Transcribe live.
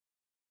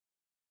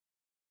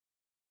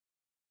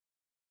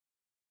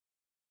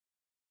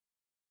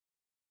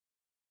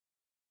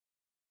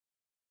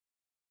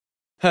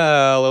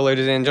Hello,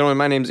 ladies and gentlemen.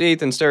 My name's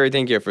Ethan Sturry.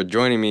 Thank you for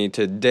joining me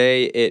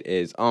today. It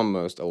is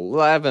almost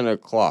 11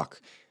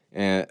 o'clock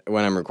when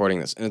I'm recording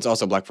this, and it's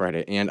also Black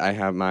Friday. And I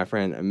have my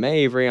friend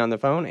Mavry on the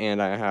phone,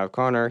 and I have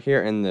Connor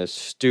here in the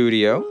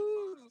studio.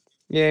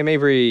 Yay,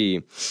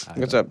 Mavry!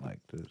 What's up? Like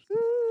this.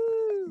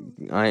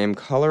 I am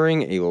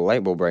coloring a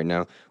light bulb right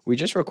now. We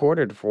just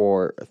recorded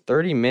for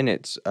 30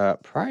 minutes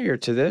prior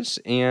to this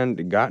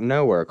and got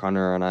nowhere.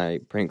 Connor and I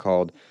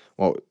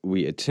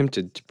we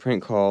attempted to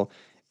prank call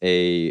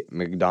a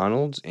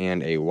McDonald's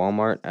and a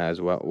Walmart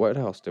as well. What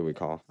else did we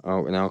call?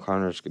 Oh, now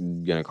Connor's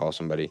gonna call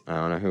somebody. I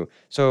don't know who.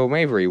 So,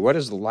 Mavry, what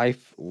is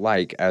life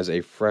like as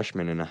a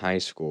freshman in high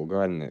school? Go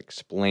ahead and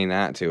explain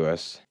that to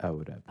us. I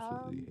would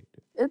absolutely hate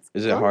it.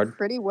 Is it going hard?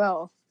 Pretty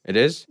well. It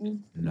is? No.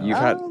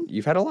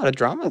 You've had a lot of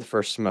drama the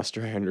first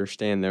semester, I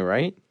understand, though,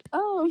 right?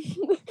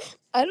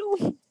 I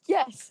don't.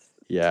 Yes.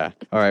 Yeah.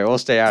 All right, we'll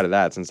stay out of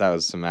that since that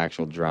was some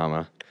actual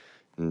drama.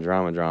 And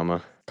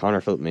drama. Connor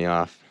flipped me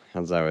off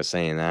as I was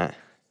saying that.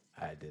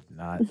 I did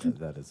not.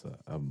 That is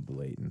a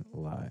blatant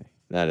lie.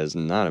 That is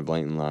not a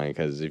blatant lie,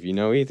 because if you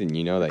know Ethan,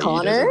 you know that he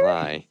Connor? doesn't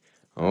lie.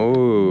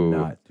 Oh.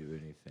 Not do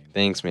anything.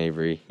 Thanks,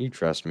 Mavry. You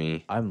trust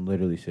me. I'm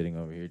literally sitting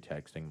over here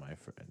texting my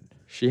friend.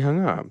 She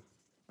hung up.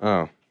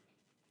 Oh.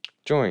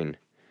 Join.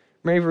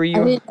 Mavry, I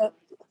you...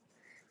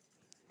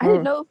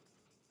 didn't know if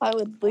I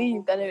would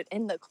leave that it would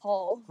end the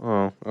call.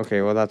 Oh,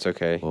 okay. Well, that's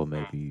okay. Well,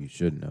 maybe you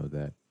should know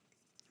that.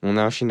 Well,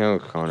 now she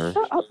knows, Connor.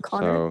 Shut up,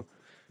 Connor. So,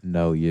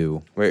 No,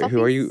 you. wait, Stop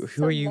who are being you? Who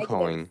so are you negative.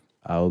 calling?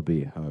 I'll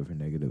be however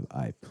negative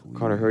I please.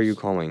 Connor, who are you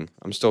calling?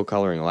 I'm still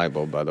coloring a light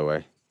bulb, by the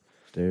way.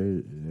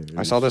 There's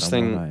I saw this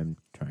someone thing- I'm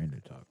trying to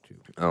talk to.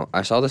 Oh,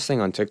 I saw this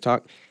thing on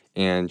TikTok,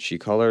 and she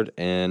colored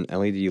an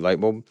LED light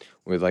bulb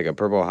with like a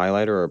purple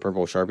highlighter or a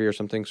purple Sharpie or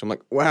something. So I'm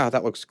like, wow,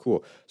 that looks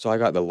cool. So I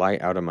got the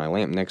light out of my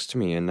lamp next to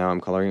me, and now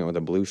I'm coloring it with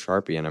a blue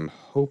Sharpie, and I'm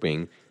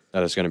hoping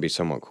that it's going to be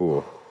somewhat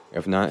cool.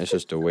 If not, it's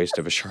just a waste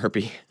of a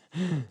Sharpie.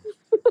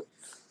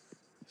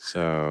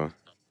 So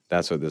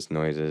that's what this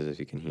noise is, if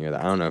you can hear that.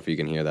 I don't know if you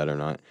can hear that or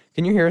not.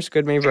 Can you hear us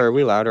good, maybe? Are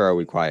we loud or are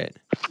we quiet?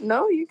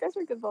 No, you guys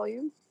are good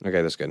volume.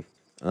 Okay, that's good.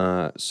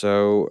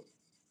 So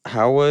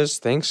how was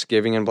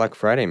Thanksgiving and Black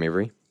Friday,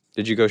 Mavry?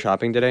 Did you go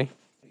shopping today?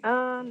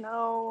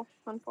 No,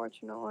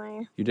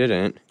 unfortunately. You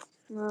didn't.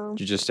 No. Did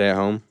you just stay at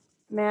home?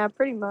 Nah,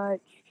 pretty much.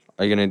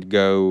 Are you going to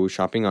go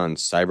shopping on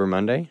Cyber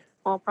Monday?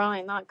 Well,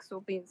 probably not because we'll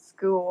be in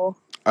school.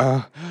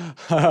 Oh,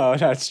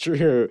 that's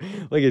true.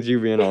 Look at you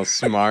being all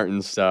smart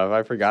and stuff.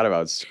 I forgot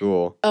about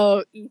school.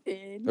 Oh,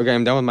 Ethan. Okay,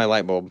 I'm done with my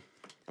light bulb.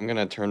 I'm going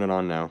to turn it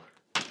on now.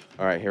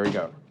 All right, here we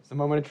go. It's the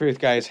moment of truth,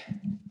 guys.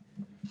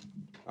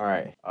 All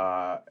right.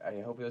 I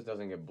hope this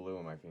doesn't get blue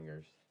on my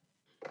fingers.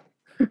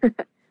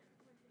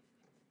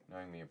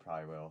 Knowing me, it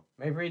probably will.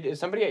 Mavry, is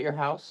somebody at your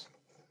house?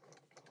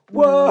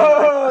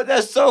 Whoa,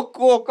 that's so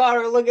cool,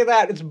 Connor. Look at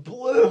that. It's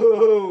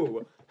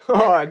blue.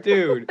 Oh,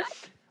 dude.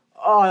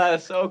 Oh, that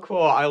is so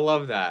cool. I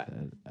love that.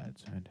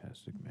 That's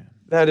fantastic, man.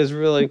 That is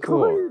really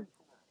cool.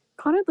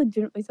 Connor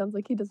legitimately sounds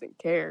like he doesn't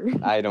care.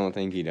 I don't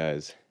think he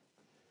does.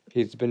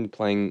 He's been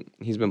playing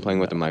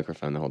with the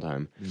microphone the whole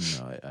time.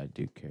 No, I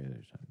do care.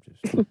 I'm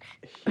just.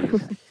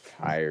 He's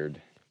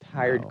tired.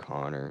 Tired No.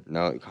 Connor.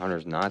 No,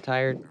 Connor's not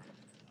tired.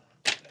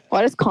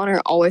 Why does Connor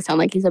always sound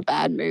like he's in a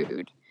bad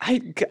mood? I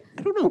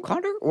don't know,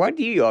 Connor. Why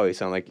do you always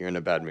sound like you're in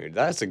a bad mood?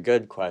 That's a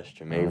good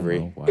question, I don't Mavry.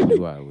 know. Why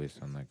do I always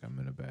sound like I'm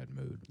in a bad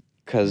mood?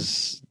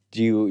 Because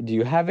do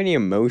you have any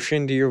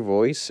emotion to your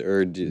voice,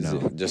 or is No.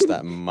 it just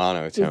that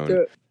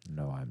monotone?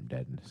 No, I'm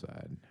dead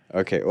inside.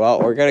 Okay,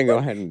 well, we're gonna go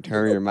ahead and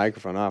turn your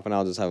microphone off, and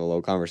I'll just have a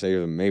little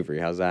conversation with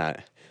Mavry. How's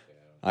that?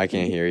 I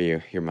can't hear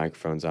you. Your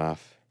microphone's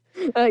off.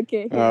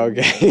 Okay.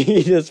 Okay,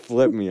 he just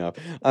flipped me off.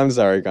 I'm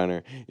sorry,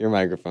 Connor. Your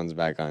microphone's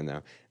back on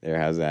now. There,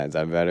 how's that? Is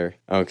that better?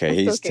 Okay, I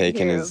he's still can't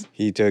taking hear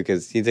he took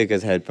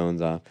his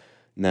headphones off.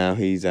 Now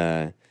he's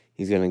gonna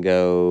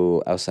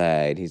go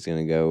outside. He's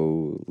gonna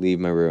go leave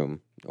my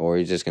room, or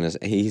he's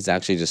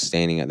actually just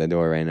standing at the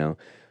door right now.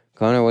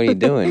 Connor, what are you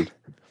doing?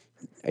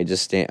 I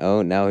just stand.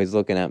 Oh, now he's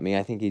looking at me.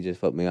 I think he just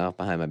flipped me off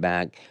behind my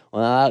back.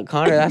 Well,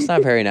 Connor, that's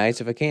not very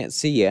nice. If I can't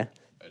see you.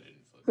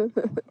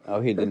 Oh,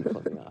 he didn't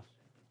flip me off.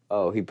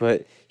 Oh,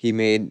 he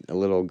made a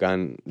little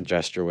gun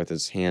gesture with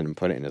his hand and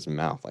put it in his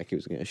mouth, like he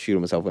was gonna shoot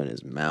himself in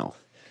his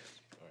mouth.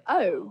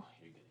 Oh.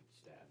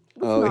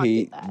 Oh, Let's not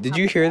he do that. did How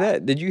you about hear that?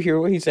 that? Did you hear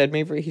what he said,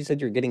 Mavry? He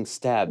said you're getting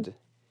stabbed.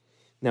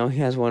 Now he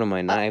has one of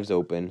my knives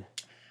open.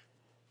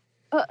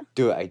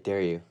 Do it, I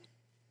dare you.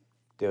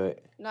 Do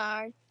it.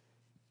 No.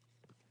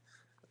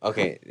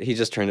 Okay, he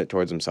just turned it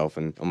towards himself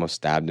and almost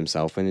stabbed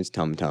himself in his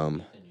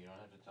tum-tum.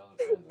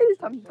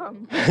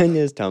 Tum-tum. In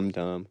his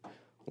tum-tum.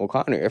 Well,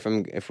 Connor,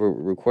 if we're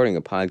recording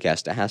a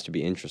podcast, it has to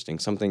be interesting.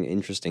 Something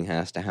interesting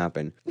has to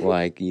happen.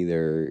 Like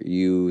either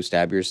you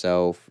stab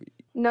yourself.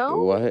 No.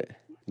 What?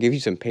 Give you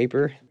some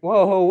paper.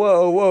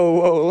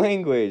 Whoa!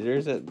 Language.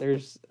 There's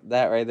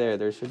that right there.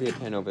 There should be a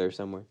pen over there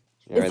somewhere.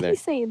 Yeah, Is right he there.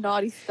 saying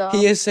naughty stuff?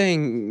 He is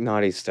saying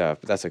naughty stuff,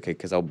 but that's okay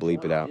because I'll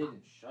bleep it out.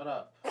 Shut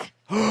up.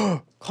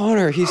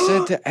 Connor, he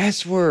said the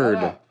S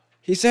word.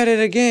 He said it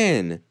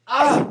again.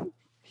 Ah!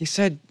 He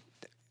said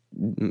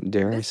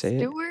Dare I Miss say it?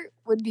 Stewart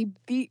would be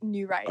beating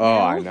you right Oh,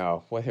 now. I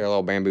know. With her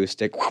little bamboo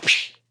stick.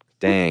 Whoosh.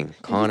 Dang,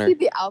 Did Connor. you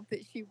see the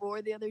outfit she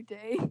wore the other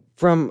day?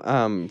 From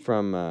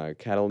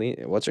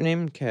Catalina. What's her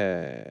name?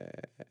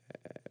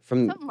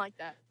 From Something like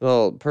that. the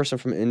little person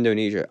from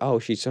Indonesia. Oh,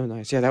 she's so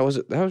nice. Yeah, that was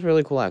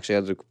really cool. Actually,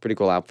 that was a pretty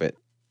cool outfit.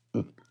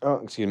 Oh,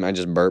 excuse me, I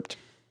just burped.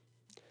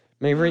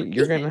 Maverick,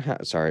 you're gonna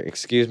have. Sorry,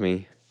 excuse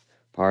me.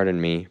 Pardon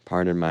me.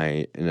 Pardon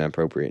my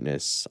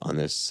inappropriateness on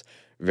this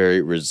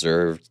very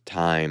reserved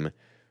time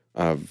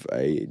of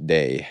a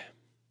day.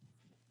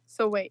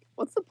 So wait,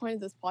 what's the point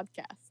of this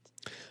podcast?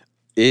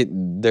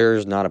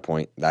 There's not a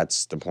point.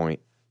 That's the point.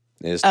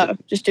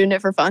 Just doing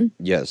it for fun?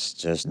 Yes,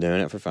 just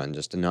doing it for fun,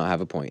 just to not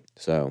have a point.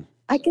 So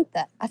I get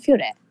that. I feel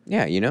that.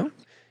 yeah,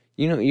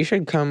 you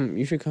should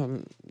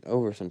come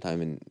over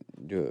sometime and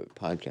do a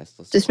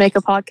podcast. Just make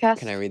a podcast?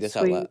 Can I read this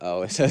Sweet. out loud?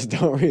 Oh, it says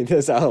don't read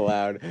this out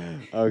loud.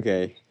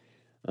 Okay.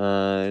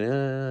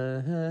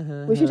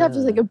 We should have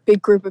just like a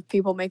big group of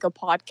people make a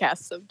podcast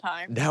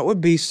sometime. That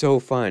would be so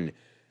fun.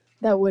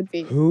 That would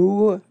be.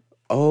 Who?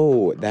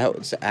 Oh, that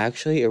was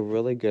actually a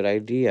really good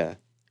idea.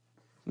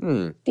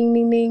 Ding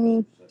ding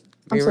ding.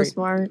 I'm so Mary,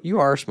 smart. You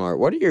are smart.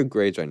 What are your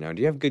grades right now?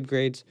 Do you have good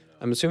grades?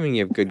 I'm assuming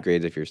you have good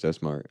grades if you're so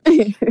smart.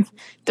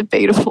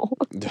 Debatable.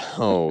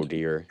 Oh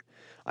dear.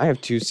 I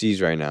have 2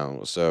 C's right now,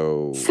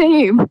 so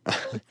Same.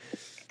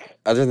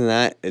 other than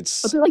that, But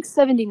it's they're like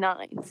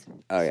 79s.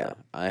 oh yeah.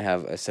 I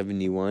have a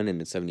 71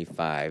 and a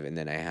 75, and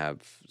then I have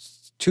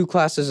 2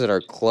 classes that are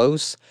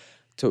close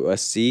to a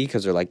C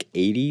because they're like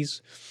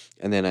 80s,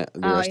 and then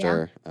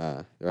the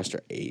rest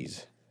are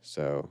A's.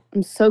 So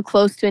I'm so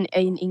close to an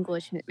A in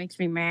English and it makes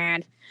me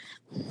mad.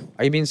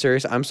 are you being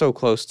serious? I'm so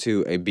close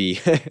to a B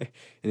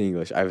in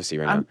English. I have a C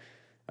right now.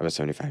 I have a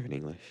 75 in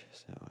English.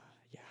 So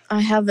yeah.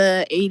 I have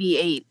a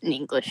 88 in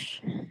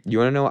English. You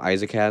want to know what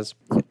Isaac has?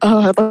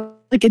 Oh,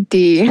 like a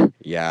D.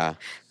 Yeah.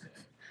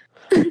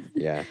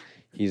 Yeah.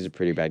 He's a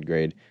pretty bad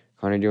grade.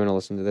 Connor, do you want to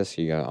listen to this?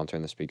 I'll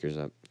turn the speakers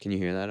up. Can you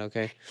hear that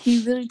okay? He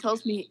literally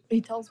tells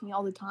me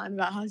all the time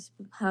about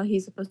how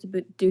he's supposed to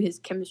do his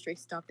chemistry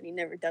stuff and he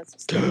never does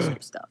his chemistry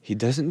stuff. He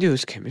doesn't do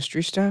his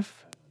chemistry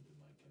stuff?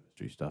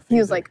 Stuff He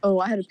was either, like, "Oh,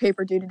 I had a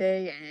paper due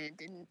today and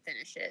didn't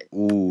finish it."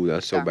 Ooh,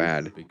 that's so Darn.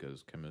 bad.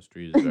 because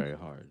chemistry is very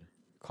hard.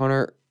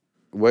 Connor,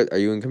 what are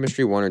you in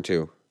chemistry 1 or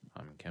 2?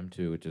 I'm in Chem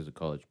 2, which is a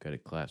college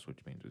credit class, which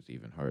means it's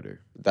even harder.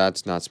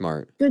 That's not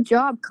smart. Good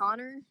job,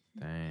 Connor.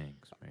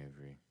 Thanks,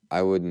 Maverick.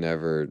 I would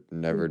never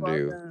You're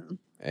do welcome.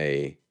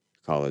 a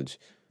college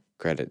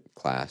credit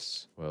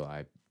class. Well,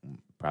 I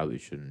probably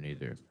shouldn't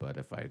either, but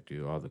if I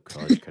do all the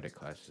college credit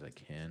classes I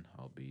can,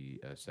 I'll be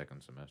a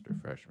second semester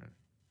freshman.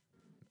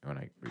 When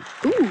I reach,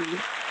 Ooh, which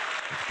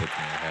puts me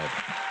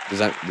ahead.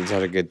 Is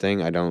that a good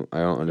thing? I don't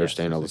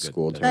understand all the it's a good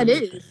school thing. terms.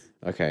 that is.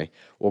 Okay.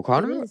 Well,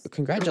 Connor, is.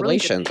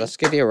 congratulations. thing. Let's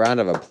give you a round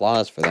of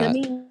applause for I that.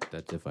 mean,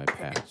 That's if I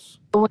pass.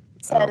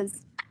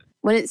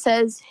 when it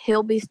says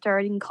he'll be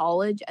starting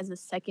college as a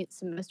second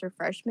semester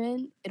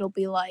freshman, it'll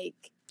be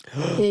like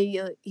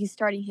he's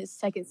starting his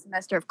second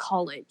semester of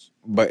college.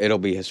 But it'll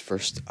be his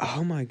first.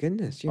 Oh my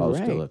goodness, you're I'll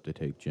right. still have to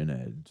take gen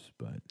eds,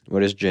 but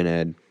What is gen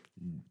ed?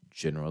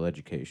 general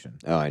education.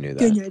 Oh, I knew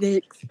that.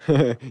 Genetics.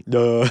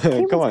 Duh.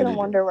 Cameron's Come on. gonna dude.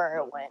 wonder where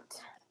it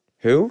went.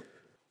 Who?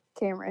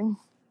 Cameron.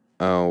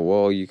 Oh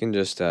well, you can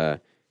just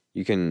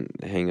you can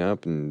hang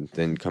up and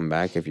then come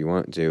back if you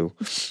want to.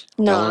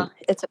 Nah,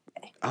 it's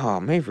okay. Oh,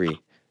 Mavry,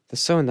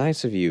 that's so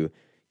nice of you.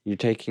 You're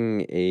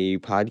taking a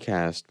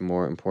podcast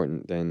more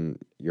important than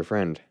your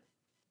friend.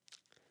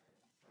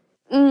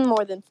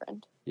 More than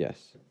friend.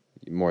 Yes,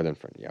 more than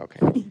friend. Yeah,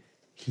 okay.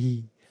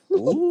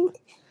 Ooh,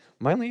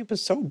 my lamp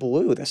is so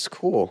blue. That's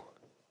cool.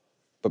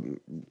 But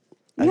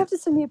You have to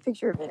send me a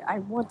picture of it. I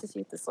want to see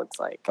what this looks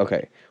like.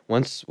 okay,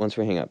 once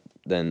we hang up,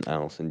 then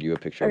I'll send you a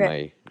picture of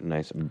my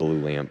nice blue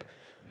lamp.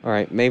 All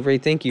right,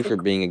 Mavry, thank you for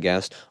being a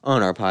guest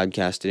on our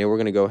podcast today. We're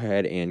gonna go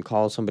ahead and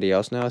call somebody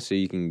else now, so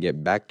you can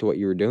get back to what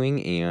you were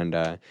doing. And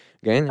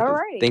again,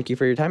 Alrighty. thank you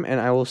for your time, and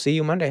I will see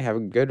you Monday. Have a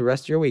good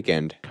rest of your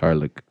weekend.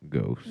 Tarlic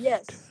Ghost.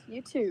 Yes,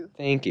 you too.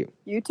 Thank you.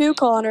 You too,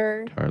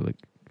 Connor. Tarlic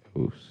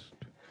Ghost.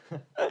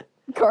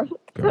 Garlic.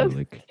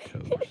 Garlic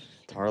toast.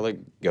 Tarlic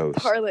ghost.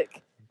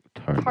 Garlic.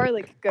 Tarlic.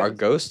 Garlic. Are Ghost.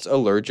 ghosts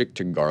allergic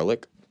to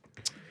garlic?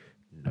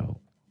 No.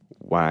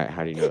 Why?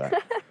 How do you know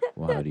that?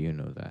 Well, how do you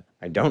know that?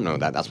 I don't know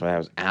that. That's what I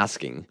was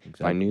asking. If I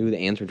Exactly. knew the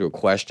answer to a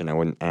question, I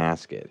wouldn't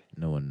ask it.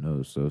 No one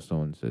knows. So if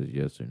someone says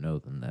yes or no,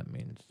 then that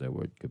means that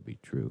word could be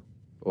true.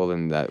 Well,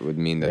 then that would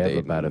mean They that have they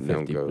about a know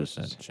 50%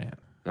 ghosts. chance.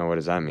 Now, what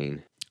does that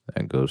mean?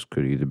 That ghost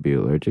could either be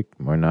allergic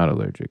or not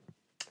allergic.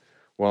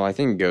 Well, I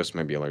think ghosts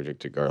might be allergic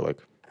to garlic.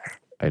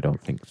 I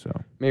don't think so.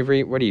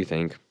 Mavry, what do you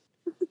think?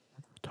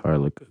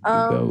 Tarlic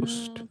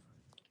Ghost.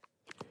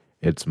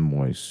 It's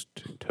moist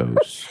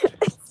toast.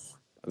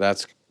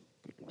 That's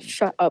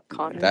Shut up,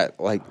 Connor. that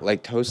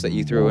like toast that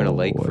you threw in a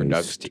lake for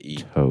ducks to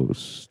eat.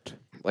 Toast.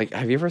 Like,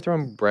 have you ever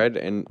thrown bread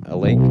in a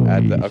lake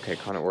at the? Okay,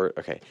 Connor,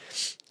 okay.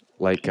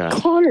 Like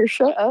Connor,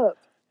 shut up.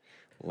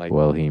 like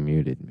Well, he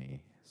muted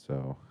me,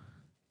 so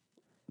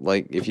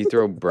like if you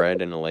throw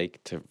bread in a lake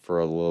for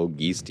a little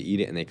geese to eat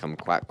it, and they come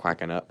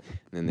quacking up,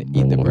 and then they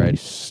eat the bread.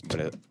 Moist.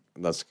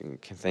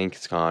 But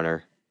thanks,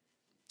 Connor.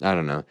 I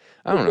don't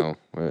know.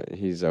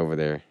 He's over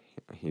there.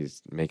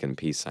 He's making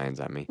peace signs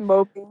at me.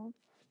 Moping.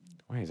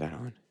 Why is that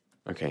on?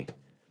 Okay.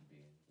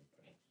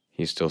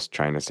 He's still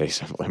trying to say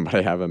something, but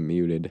I have him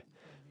muted.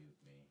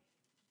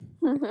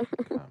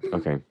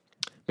 Okay.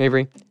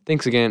 Mavry,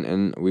 thanks again,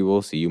 and we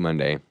will see you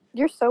Monday.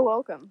 You're so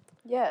welcome.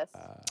 Yes.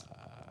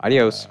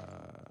 Adios.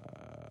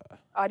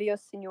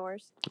 Adios,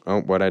 senors.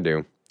 Oh, what'd I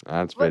do?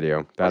 That's What- video.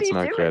 what are That's you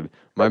not doing? good.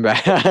 My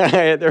bad. I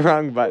hit the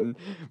wrong button.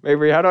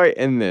 Mavry, how do I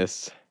end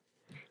this?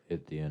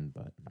 Hit the end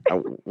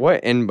button. What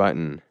end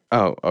button?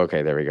 Oh,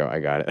 okay, there we go. I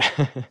got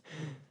it.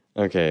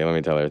 Okay, let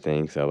me tell her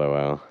thanks,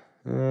 LOL.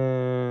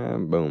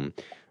 Boom.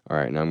 All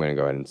right, now I'm going to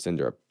go ahead and send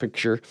her a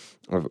picture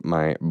of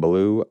my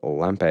blue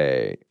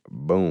lampe.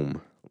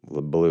 Boom.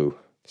 Blue.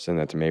 Send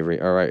that to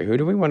Mavry. All right, who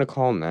do we want to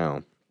call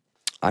now?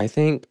 I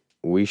think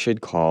we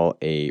should call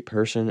a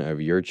person of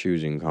your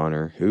choosing,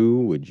 Connor.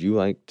 Who would you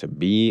like to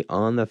be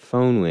on the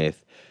phone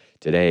with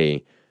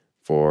today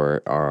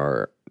for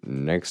our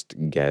next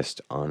guest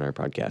on our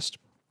podcast?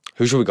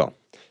 Who should we call?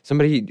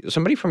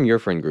 Somebody from your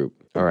friend group.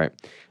 All right.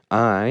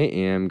 I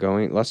am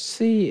going. Let's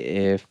see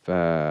if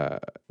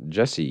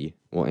Jesse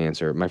will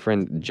answer. My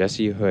friend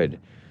Jessie Hood.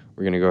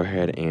 We're going to go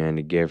ahead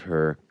and give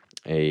her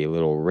a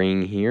little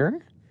ring here.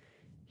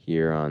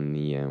 Here on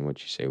the,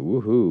 what you say?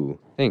 Woohoo.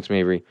 Thanks,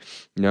 Mavry.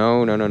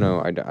 No.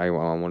 I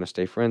want to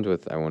stay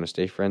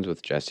friends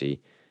with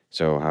Jesse.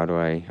 So how do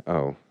I,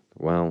 oh,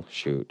 well,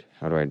 shoot.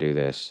 How do I do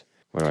this?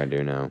 What do I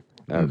do now?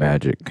 Okay,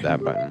 Magic.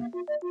 that button.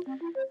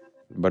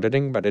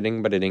 Ba-da-ding,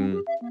 ba-da-ding,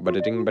 ba-da-ding,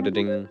 ba-da-ding,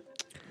 ba-da-ding.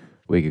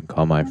 We can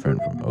call my friend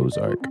from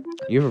Ozark.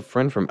 You have a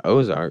friend from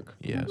Ozark.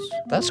 Yes.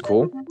 That's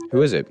cool.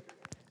 Who is it?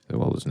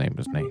 Well, his name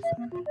is Nathan.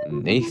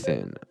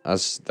 Nathan.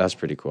 That's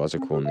pretty cool. That's a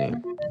cool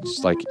name.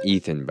 It's like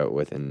Ethan, but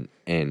with an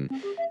N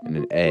and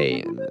an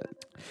A and a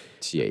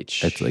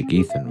TH. It's like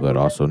Ethan, but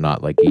also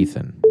not like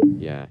Ethan.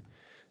 Yeah.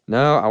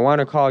 No, I want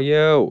to call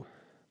you.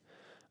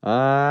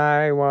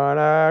 I want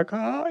to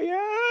call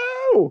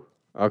you.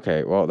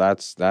 Okay, well,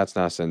 that's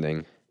not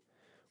sending.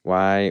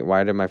 Why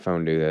did my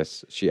phone do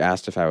this? She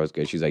asked if I was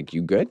good. She's like,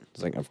 "You good?" I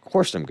was like, "Of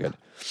course I'm good."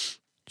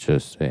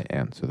 Just say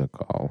answer the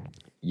call.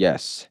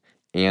 Yes.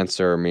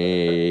 Answer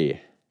me.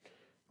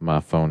 My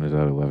phone is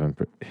at 11.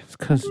 It's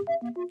because,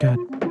 God.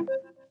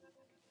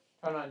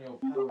 Turn on your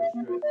power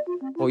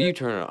strip. Well, you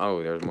turn on.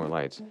 Oh, there's more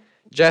lights.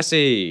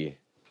 Jesse,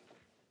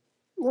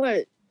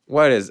 What?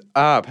 what is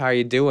up? How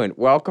you doing?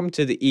 Welcome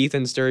to the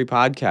Ethan Sturry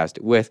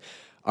podcast with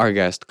our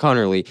guest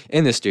Connor Lee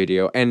in the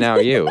studio, and now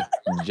you,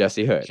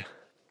 Jesse Hood.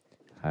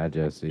 Hi,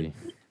 Jesse.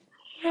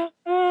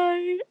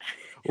 Hi.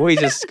 We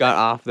just got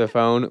off the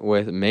phone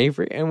with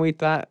Mavry, and we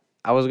thought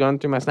I was going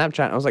through my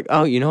Snapchat. And I was like,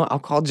 oh, I'll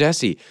call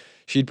Jessie.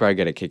 She'd probably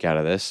get a kick out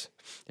of this.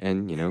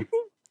 And,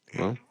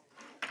 well,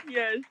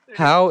 Yes.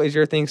 how is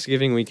your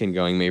Thanksgiving weekend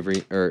going,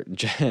 Mavry? Or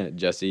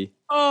Jesse?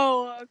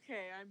 Oh,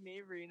 okay. I'm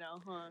Mavry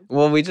now, huh?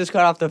 Well, we just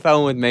got off the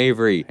phone with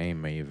Mavry. Hey,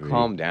 Mavry.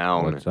 Calm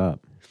down. What's up?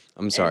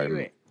 I'm sorry.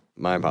 Anyway,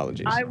 My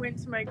apologies. I went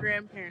to my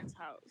grandparents'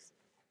 house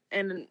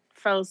and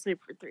fell asleep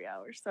for 3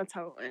 hours. That's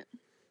how it went.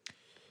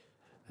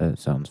 That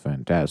sounds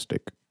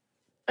fantastic.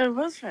 It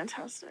was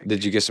fantastic.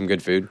 Did you get some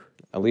good food?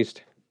 At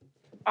least.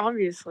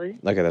 Obviously.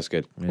 Okay, that's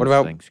good. It's What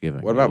about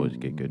Thanksgiving? what We about always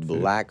get good food.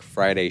 Black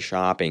Friday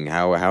shopping?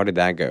 How did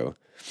that go?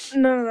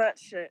 None of that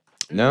shit.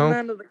 No?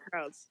 None of the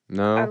crowds. I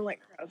No. don't like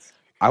crowds.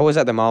 I was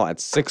at the mall at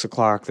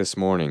 6:00 this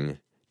morning.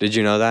 Did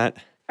you know that?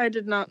 I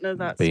did not know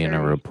that. Being a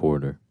story.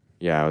 reporter.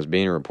 Yeah, I was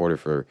being a reporter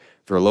for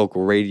a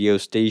local radio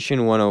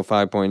station,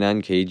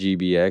 105.9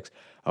 KGBX.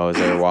 I was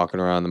there walking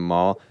around the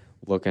mall,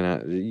 looking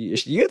at.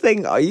 You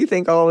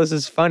think all this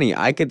is funny?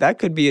 That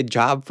could be a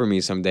job for me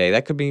someday.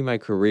 That could be my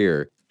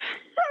career.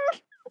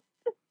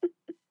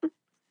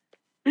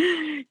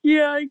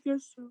 Yeah, I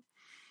guess so.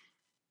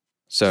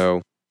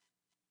 So,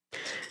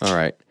 all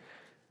right.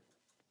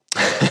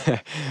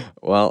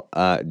 Well,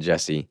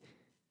 Jesse,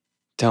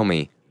 tell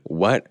me,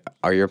 what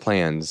are your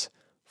plans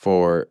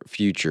for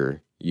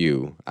future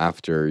you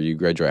after you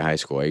graduate high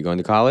school? Are you going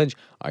to college?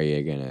 Are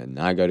you gonna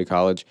not go to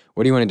college?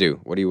 What do you want to do?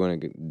 What do you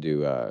want to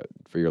do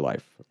for your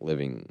life,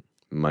 living,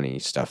 money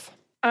stuff?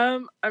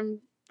 I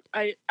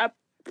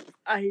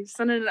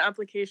sent in an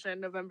application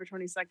November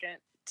 22nd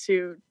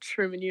to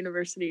Truman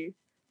University,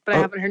 but I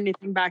Oh. haven't heard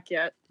anything back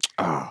yet.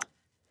 Oh,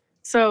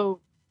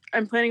 So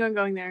I'm planning on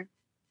going there.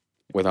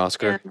 with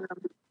Oscar. And,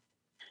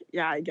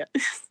 yeah, I guess.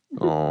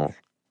 Oh,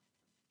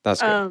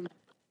 that's good.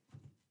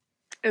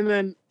 And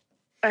then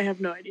I have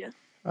no idea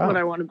Oh. what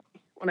I want to be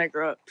when I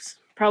grow up.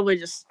 Probably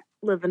just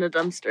live in a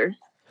dumpster.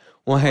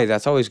 Well, hey,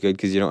 that's always good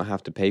because you don't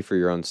have to pay for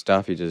your own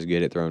stuff. You just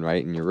get it thrown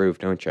right in your roof,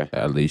 don't you?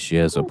 At least she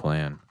has a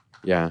plan.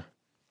 Yeah.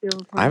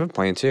 Feel I have a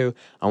plan too.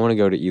 I want to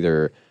go to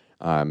either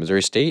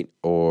Missouri State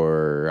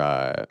or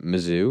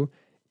Mizzou,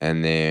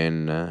 and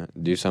then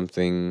do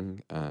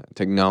something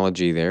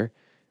technology there,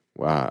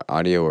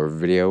 audio or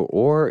video,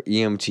 or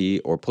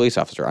EMT or police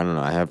officer. I don't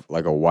know. I have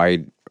like a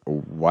wide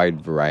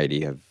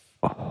variety of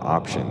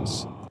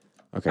options.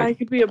 Okay. I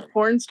could be a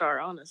porn star,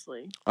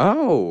 honestly.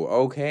 Oh,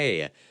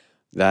 okay.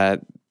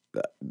 That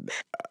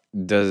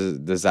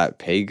does that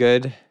pay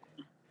good?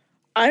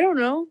 I don't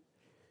know.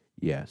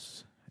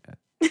 Yes.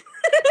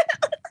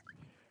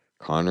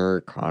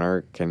 Connor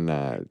can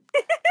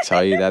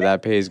tell you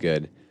that pays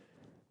good.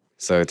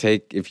 So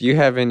if you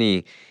have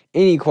any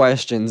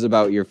questions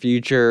about your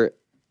future,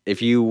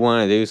 if you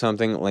want to do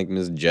something like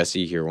Ms.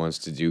 Jessie here wants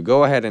to do,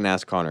 go ahead and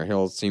ask Connor.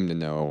 He'll seem to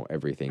know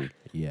everything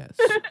Yes.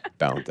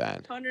 about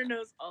that. Connor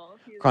knows all.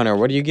 Connor,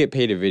 what do you get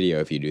paid a video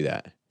if you do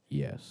that?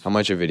 Yes. How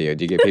much a video?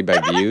 Do you get paid by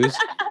views?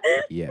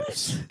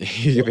 Yes.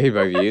 You get paid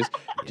by views?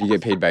 Do you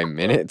get paid by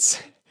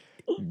minutes?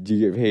 Do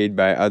you get paid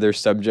by other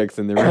subjects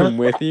in the room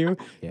with you?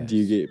 Yes. Do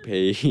you get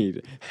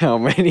paid how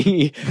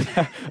many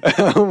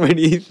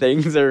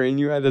things are in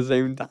you at the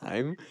same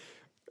time?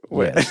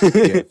 Yes. If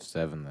you have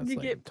 7, that's You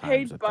like get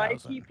times paid by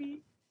 1,000.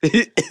 PP.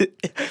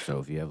 So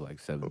if you have like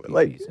 7 PPs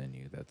Like- in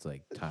you, that's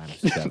like times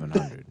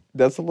 700.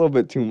 That's a little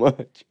bit too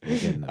much. You're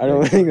getting the I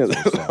don't big think ones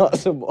that's for 7.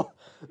 possible.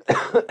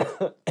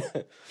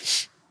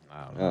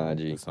 I don't know.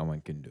 Gee.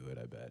 Someone can do it,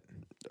 I bet.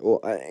 Well,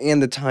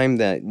 and the time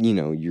that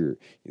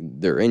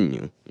they're in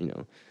you,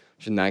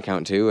 shouldn't that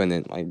count too? And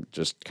then like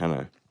just kind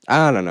of,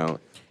 I don't know.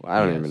 I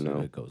don't Yeah, even so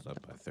know. It goes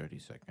up by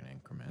 30-second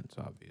increments,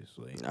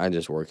 obviously. I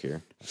just work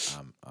here.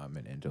 I'm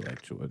an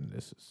intellectual in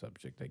this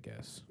subject, I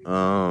guess.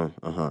 Oh,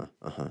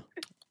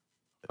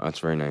 That's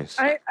very nice.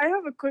 I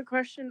have a quick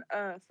question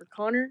for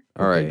Connor.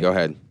 All right, Okay. go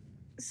ahead.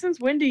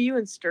 Since when do you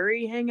and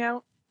Sturry hang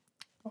out?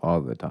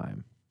 All the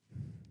time.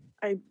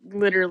 I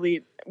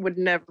literally would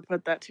never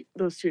put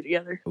those two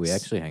together. We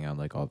actually hang out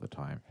like all the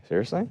time.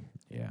 Seriously?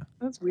 Yeah.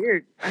 That's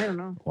weird. I don't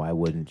know. Why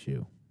wouldn't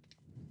you?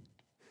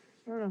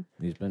 I don't know.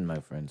 He's been my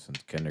friend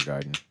since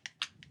kindergarten.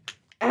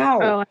 Oh, I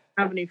don't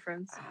have any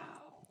friends.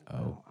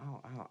 Oh.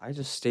 Ow. I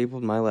just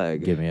stapled my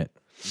leg. Give me it.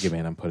 Give me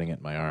it. I'm putting it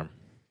in my arm.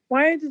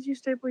 Why did you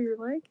staple your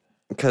leg?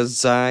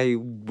 Because I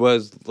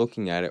was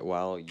looking at it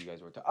while you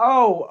guys were talking.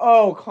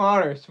 Oh,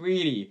 Connor,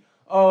 sweetie.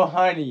 Oh,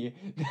 honey.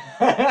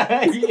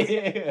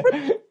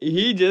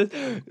 He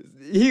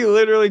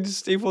literally just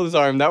stapled his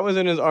arm. That was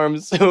in his arm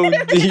so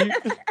deep.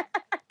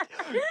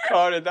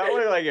 Connor, that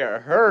looked like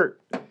it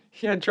hurt.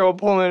 He had trouble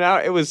pulling it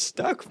out. It was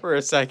stuck for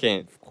a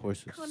second. Of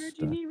course it's Connor, do you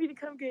stuck. need me to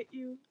come get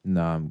you?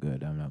 No, I'm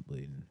good. I'm not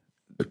bleeding.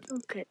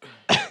 Okay.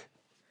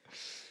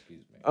 Excuse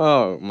me.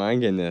 Oh my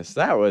goodness,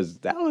 that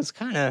was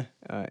kind of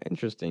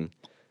interesting.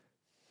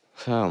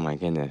 Oh my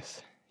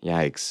goodness,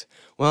 yikes.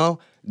 Well,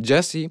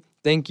 Jesse,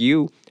 thank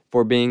you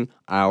for being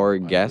our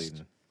I'm guest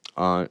bleeding.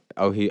 on.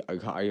 Oh,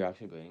 are you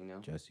actually bleeding now?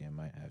 Jesse, I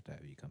might have to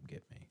have you come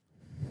get me.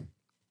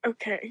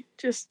 Okay.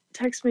 Just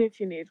text me if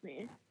you need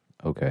me.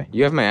 Okay.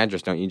 You have my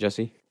address, don't you,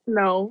 Jesse?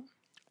 No.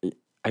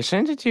 I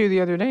sent it to you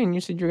the other day, and you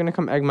said you're gonna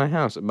come egg my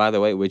house. By the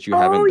way, which you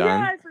haven't yeah,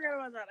 done. I forgot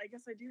about that. I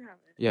guess I do have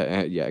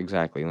it. Yeah,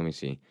 exactly. Let me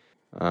see.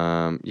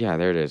 Yeah,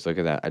 there it is. Look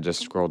at that. I just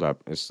scrolled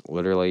up. It's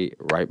literally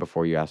right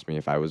before you asked me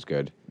if I was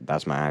good.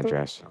 That's my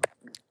address.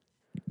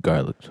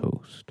 Garlic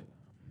toast.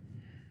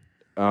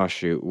 Oh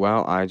shoot.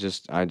 Well, I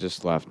just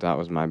left. That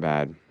was my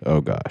bad.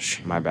 Oh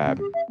gosh. My bad.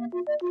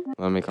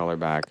 Let me call her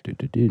back.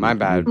 My My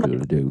bad.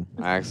 Do.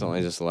 I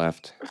accidentally just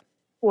left.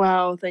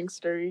 Wow. Thanks,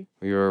 Sturry.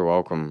 You're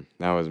welcome.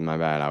 That was my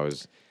bad.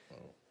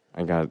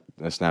 I got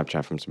a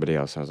Snapchat from somebody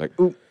else. I was like,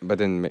 ooh. But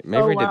then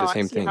maybe we did the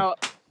same thing.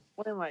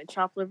 What am I?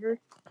 Chopped liver?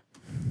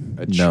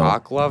 A No.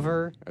 choc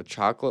lover? A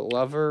chocolate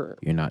lover?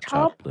 You're not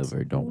Chopped chopped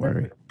liver. Don't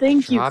worry.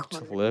 Thank you. Chopped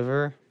Connor.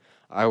 liver?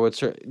 I would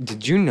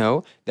did you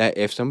know that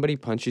if somebody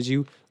punches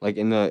you like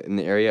in the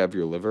area of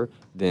your liver,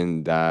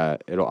 then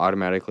that it'll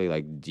automatically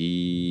like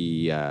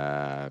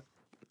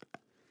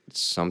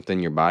something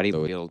your body,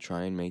 so it'll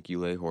try and make you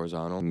lay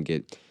horizontal and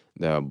get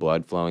the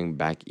blood flowing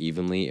back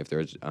evenly if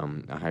there's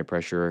a high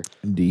pressure.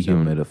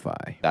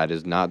 Dehumidify. That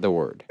is not the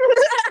word.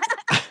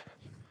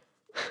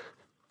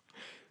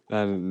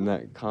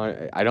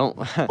 I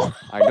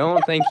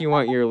don't think you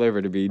want your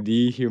liver to be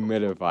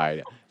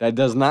dehumidified. That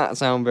does not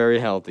sound very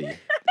healthy.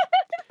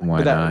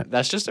 Why But not?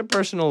 that's just a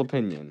personal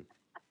opinion.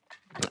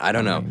 I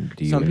don't know.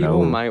 Do you Some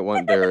people know- might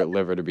want their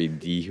liver to be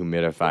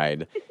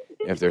dehumidified.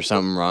 If there's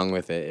something wrong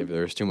with it, if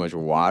there's too much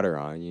water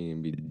on you,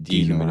 can be Do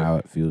you know how dehumidified.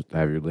 it feels to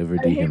have your liver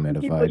I hate when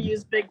people dehumidified?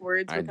 use big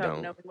words I without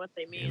don't. knowing what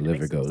they mean. Your It liver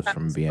makes it goes sound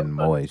from so being funny.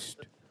 moist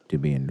to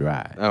being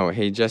dry. Oh,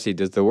 hey Jesse,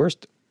 does the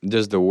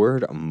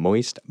word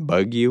moist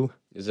bug you?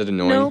 Is it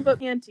annoying? No, but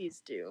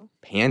panties do.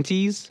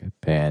 Panties?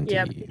 Panties.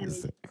 Yeah,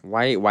 panties.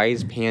 Why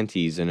is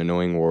panties an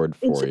annoying word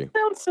It for just you?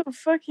 sounds so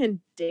fucking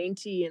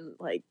dainty and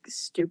like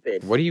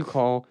stupid. What do you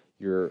call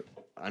your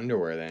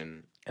underwear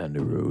then?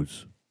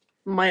 Underoos.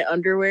 My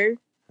underwear?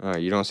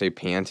 You don't say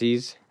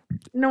panties?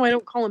 No, I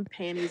don't call them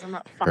panties. I'm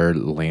not Her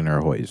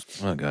Laner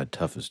hoist. Oh god,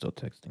 Tough is still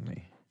texting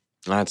me.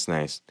 That's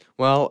nice.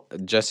 Well,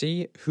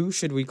 Jesse, who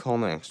should we call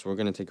next? We're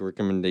gonna take a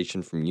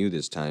recommendation from you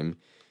this time.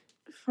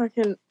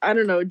 fucking. I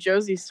don't know.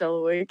 Josie's still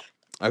awake.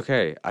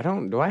 Okay,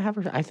 do I have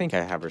her? I think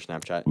I have her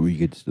Snapchat. We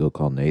could still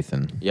call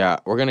Nathan. Yeah,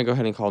 we're gonna go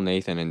ahead and call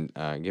Nathan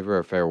and give her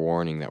a fair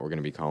warning that we're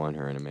gonna be calling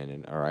her in a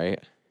minute. All right.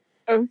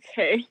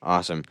 Okay.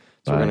 Awesome.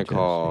 So Bye, we're gonna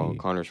call Jesse.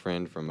 Connor's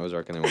friend from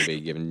Ozark, and then we'll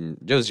be giving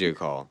Josie a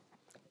call.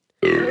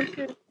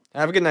 Okay.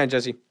 Have a good night,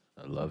 Jesse.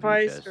 I love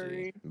Bye, you, Jesse.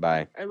 Story.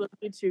 Bye. I love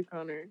you too,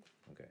 Connor.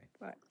 Okay.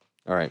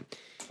 All right.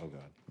 Oh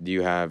God. Do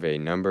you have a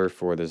number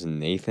for this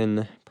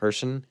Nathan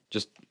person?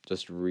 Just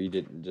read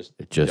it. Just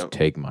don't-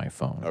 take my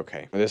phone.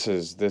 Okay. This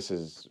is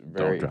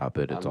very. Don't drop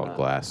it. It's all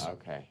glass.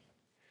 Okay.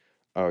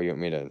 Oh, you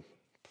want me to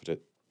put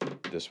it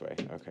this way?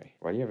 Okay.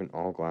 Why do you have an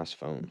all glass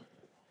phone?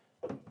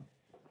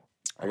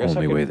 I guess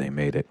Only I could, way they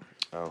made it,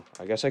 Oh,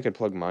 I guess I could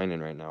plug mine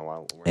in right now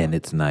while we're. and not-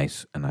 it's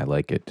nice, and I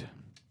like it.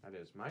 That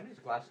is. Mine is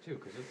glass too,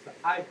 because it's the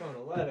iPhone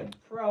 11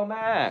 Pro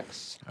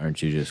Max.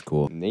 Aren't you just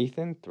cool?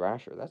 Nathan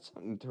Thrasher. That's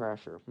something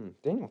Thrasher.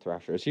 Daniel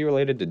Thrasher. Is he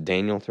related to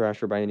Daniel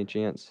Thrasher by any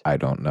chance? I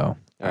don't know.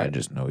 I Alright.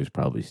 just know he's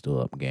probably still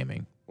up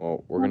gaming.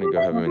 Well, we're gonna go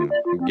ahead and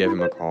give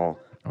him a call.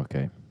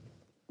 Okay.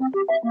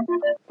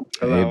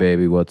 Hello. Hey,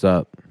 baby, what's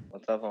up?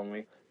 What's up,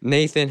 homie?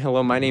 Nathan,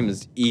 hello. My name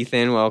is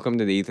Ethan. Welcome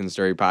to the Ethan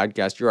Story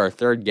Podcast. You're our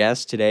third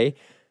guest today.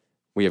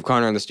 We have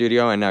Connor in the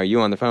studio and now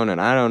you on the phone,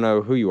 and I don't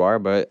know who you are,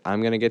 but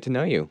I'm gonna get to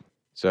know you.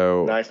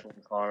 So, Nice one,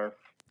 Connor.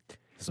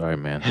 Sorry,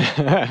 man.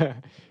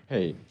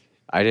 hey,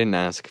 I didn't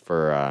ask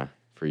for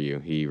you.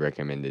 He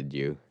recommended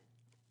you.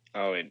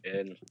 Oh, he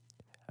did.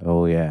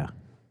 Oh yeah,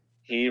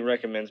 He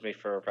recommends me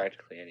for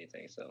practically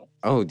anything, so.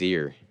 Oh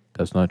dear.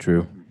 that's not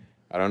true.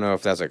 I don't know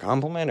if that's a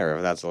compliment or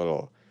if that's a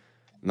little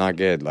not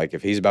good. Like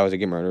if he's about to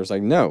get murdered, it's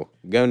like no,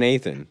 go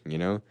Nathan. You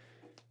know,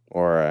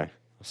 or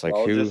it's like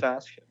I'll who? just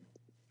ask him.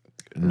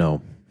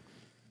 No,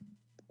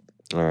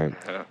 All right.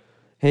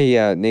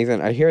 Hey,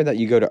 Nathan, I hear that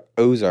you go to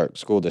Ozark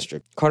School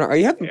District. Connor, are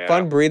you having Yeah.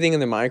 fun breathing in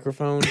the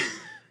microphone?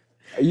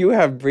 You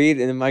have breathed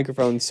in the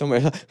microphone so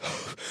much.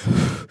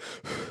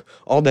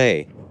 All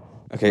day.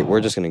 Okay,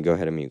 we're just going to go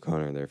ahead and mute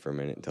Connor there for a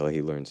minute until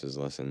he learns his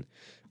lesson.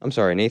 I'm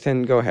sorry,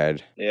 Nathan, go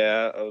ahead.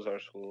 Yeah,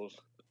 Ozark Schools.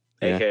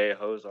 Yeah. AKA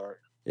Ozark.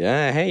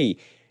 Yeah, hey,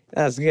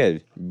 that's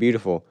good.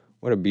 Beautiful.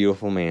 What a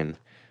beautiful man.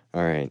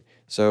 All right.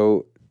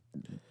 So,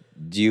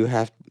 do you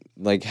have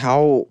like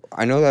how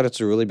I know that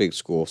it's a really big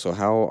school. So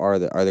how are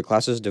the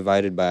classes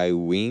divided by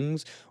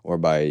wings or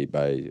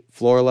by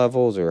floor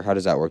levels, or how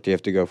does that work? Do you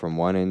have to go from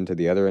one end to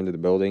the other end of the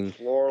building?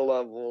 Floor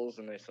levels,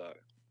 and they suck.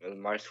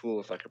 My school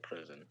is like a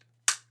prison.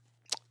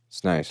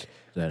 It's nice.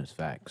 that is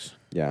facts.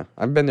 Yeah,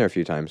 I've been there a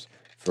few times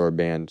for a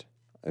band.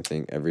 I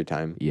think every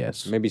time.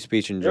 Yes. Maybe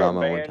speech and You're a drama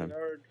one band time.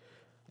 nerd.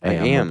 Hey,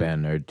 I I'm am. a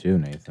band nerd too,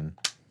 Nathan.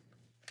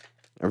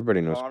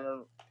 Everybody knows. Connor,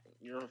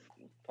 you're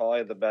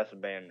probably the best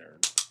band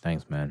nerd.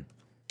 Thanks, man.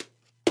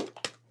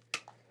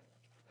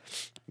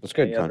 That's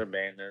good, Any Con. other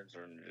band nerds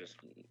are just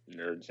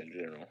nerds in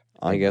general.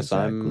 I guess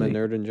I'm a Exactly.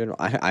 nerd in general.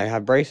 I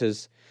have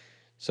braces,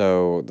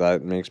 so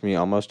that makes me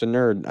almost a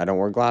nerd. I don't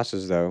wear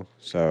glasses though,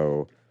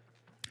 so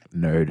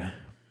Nerd.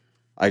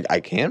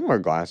 I can wear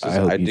glasses. I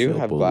hope I you do feel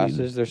have bullied.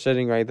 glasses. They're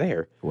sitting right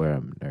there. Where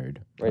I'm a nerd.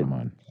 Right. Come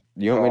on,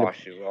 You want me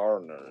Gosh, you are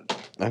a nerd.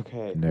 to?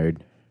 Okay. nerd.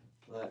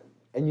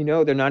 And you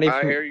know they're not even.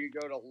 I hear you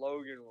go to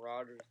Logan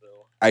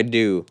Rogersville. I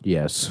do.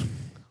 Yes.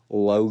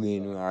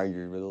 Logan,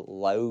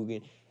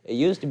 Logan. It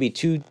used to be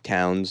 2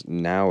 towns.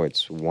 Now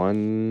it's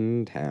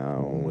 1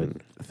 town With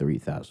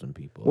 3,000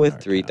 people. in with our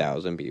town.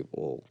 3,000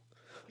 people.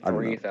 I don't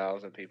know.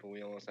 3,000 people.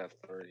 We almost have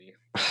 30.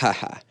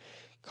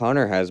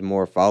 Connor has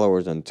more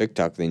followers on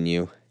TikTok than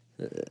you.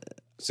 I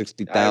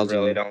 60,000.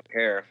 really don't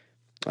care.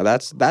 Well,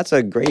 that's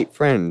a great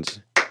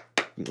friend.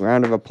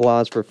 Round of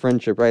applause for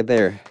friendship right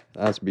there.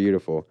 That's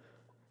beautiful.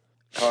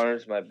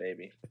 Connor's my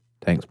baby.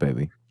 Thanks,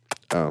 baby.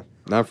 Oh,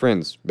 not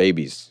friends,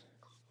 babies.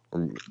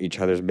 Or each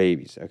other's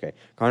babies. Okay.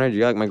 Connor, do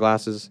you like my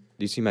glasses?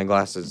 Do you see my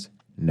glasses?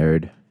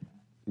 Nerd.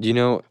 Do you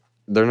know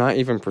they're not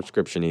even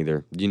prescription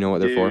either? Do you know what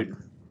they're for? Dude,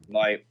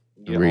 like,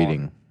 get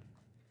Reading.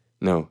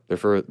 No, they're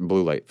for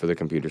blue light for the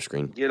computer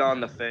screen. Get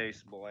on the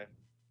face, boy.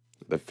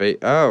 The face.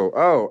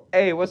 Oh,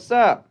 hey, what's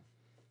up?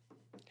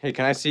 Hey,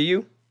 can I see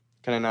you?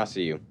 Can I not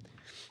see you?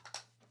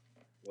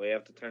 Well, you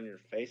have to turn your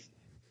face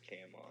cam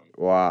on.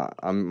 Well,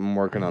 I'm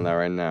working on that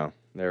right now.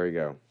 There we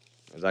go.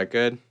 Is that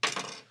good?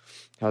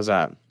 How's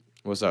that?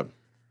 What's up?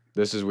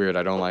 This is weird.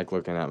 I don't like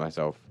looking at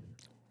myself.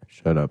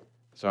 Shut up.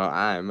 So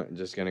I'm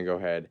just gonna go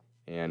ahead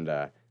and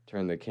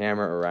turn the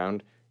camera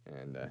around,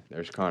 and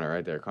there's Connor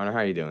right there. Connor,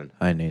 how you doing?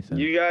 Hi, Nathan.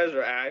 You guys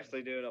are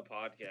actually doing a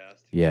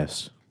podcast.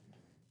 Yes.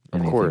 Of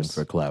Anything course.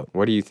 for clout.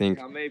 What do you think?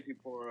 How many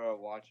people are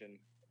watching?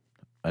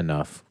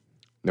 Enough.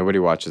 Nobody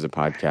watches a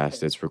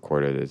podcast. It's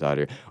recorded. It's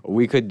audio.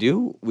 We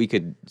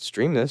could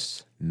stream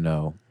this.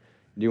 No.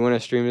 Do you want to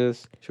stream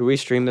this? Should we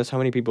stream this? How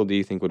many people do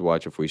you think would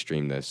watch if we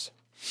stream this?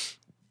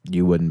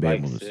 You wouldn't be Like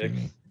able to see 6.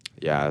 me.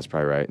 Yeah, that's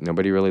probably right.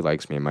 Nobody really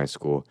likes me in my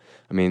school.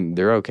 I mean,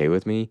 they're okay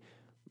with me,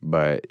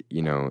 but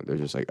you know, they're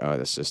just like, oh,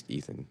 that's just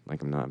Ethan.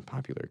 Like I'm not a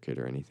popular kid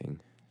or anything.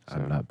 So.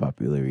 I'm not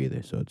popular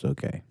either, so it's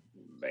okay.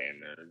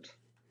 Band nerds.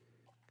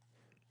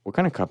 What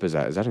kind of cup is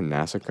that? Is that a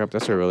NASA cup?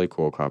 That's a really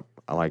cool cup.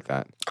 I like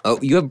that. Oh,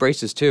 you have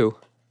braces too.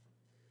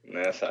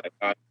 Yes, I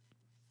got.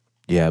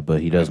 Yeah, but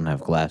he doesn't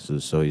have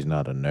glasses, so he's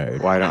not a nerd.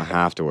 Well, I don't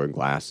have to wear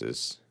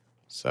glasses.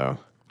 So,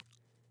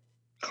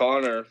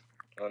 Connor,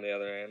 on the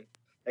other hand.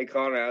 Hey,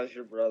 Connor, how's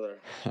your brother?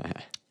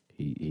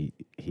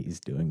 He's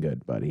doing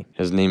good, buddy.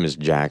 His name is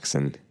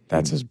Jackson.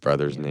 That's his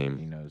brother's He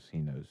name. knows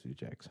who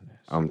Jackson is.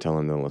 I'm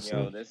telling the Yo,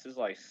 listener. this is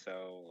like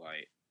so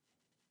like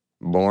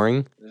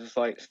Boring? this is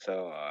like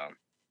so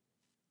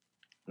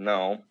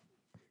no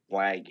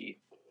laggy.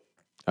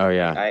 Oh,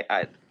 yeah.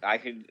 I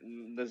could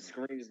the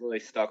screen is literally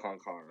stuck on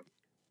Connor.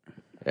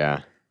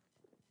 Yeah.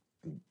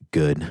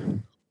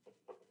 Good.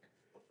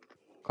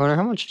 Connor,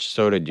 how much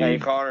soda do Hey you...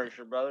 Connor, is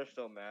your brother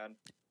still mad?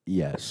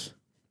 Yes.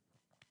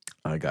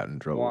 I got in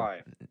trouble.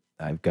 Why?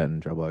 I've gotten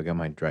in trouble. I got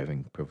my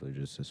driving privileges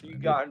You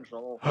suspended got in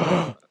trouble for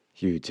what?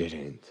 You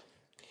didn't.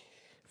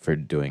 for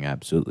doing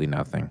absolutely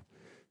nothing.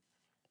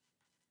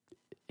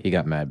 He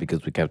got mad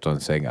because we kept on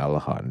saying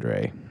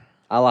Alejandre.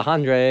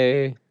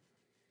 Alejandre.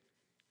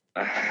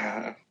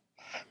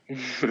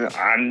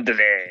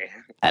 Andre.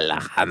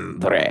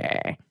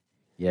 Alejandre.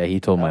 Yeah, he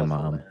told That my was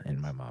mom, hilarious.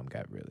 and my mom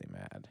got really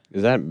mad.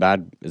 Is that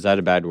bad? Is that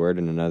a bad word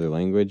in another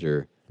language,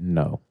 or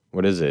No.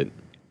 what is it?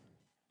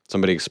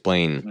 Somebody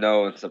explain.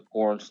 No, it's a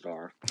porn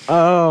star.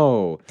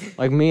 Oh,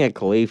 like Mia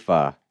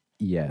Khalifa.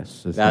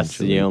 Yes, That's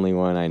essentially. the only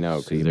one I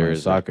know. See, Because my there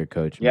is soccer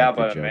coach Yeah, made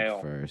the but a joke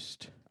male.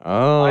 first.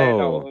 Oh. I didn't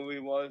know who he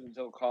was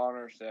until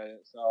Connor said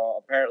it.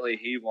 So apparently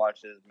he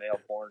watches male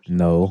porn.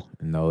 No,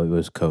 it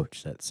was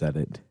coach that said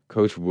it.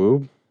 Coach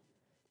Woob.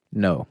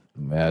 No,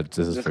 this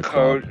is This for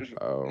coach, club.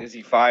 Oh. is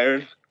he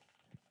fired?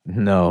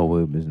 No,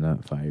 Woob is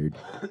not fired.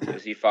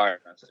 Is he fired?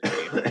 That's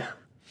the game.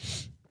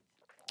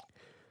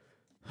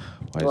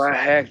 Why What the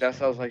is- heck? That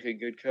sounds like a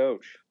good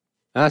coach.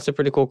 That's a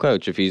pretty cool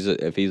coach. If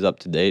he's up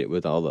to date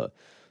with all the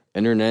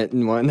internet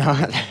and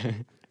whatnot.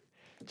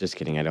 Just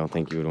kidding. I don't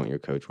think you would want your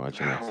coach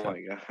watching that Oh stuff.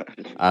 my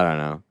god. I don't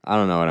know. I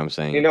don't know what I'm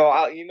saying. You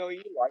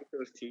like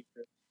those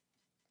teachers.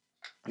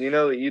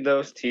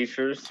 Those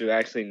teachers who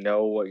actually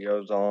know what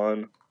goes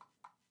on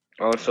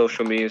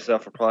social media and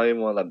stuff are probably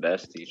one of the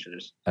best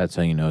teachers. That's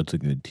how you know it's a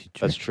good teacher.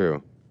 That's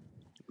true.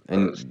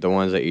 And the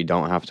ones that you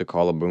don't have to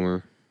call a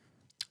boomer.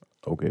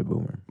 Okay,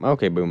 boomer.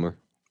 Okay, boomer.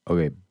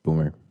 Okay,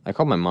 boomer. I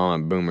called my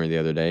mom a boomer the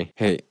other day.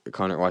 Hey,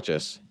 Connor, watch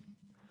this.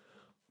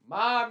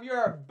 Mom,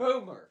 you're a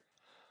boomer.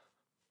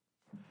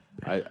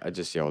 I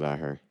just yelled at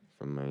her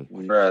from my...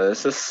 Bro,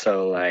 this is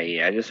so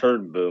laggy. I just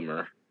heard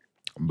boomer.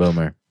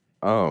 Boomer.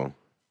 Oh,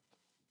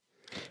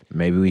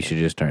 Maybe we should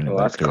just turn it Well,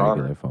 back that's to a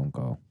Connor. regular phone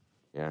call.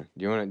 yeah.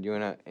 Do you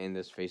wanna end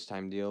this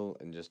FaceTime deal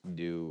and just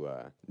do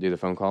the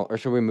phone call, or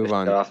should we move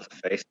on? Get off the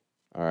face.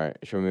 All right.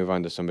 Should we move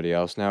on to somebody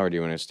else now, or do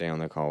you want to stay on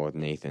the call with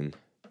Nathan?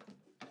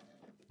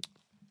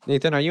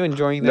 Nathan, are you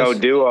enjoying this? No,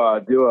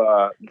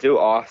 do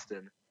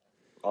Austin.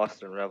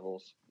 Austin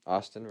Rebels.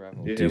 Austin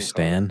Rebel. Do Do him,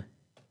 Stan?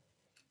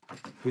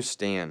 Who's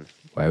Stan?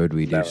 Why would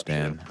we do No,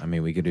 Stan? I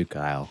mean, we could do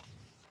Kyle.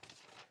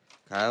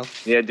 Kyle?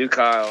 Yeah, do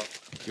Kyle.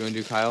 You want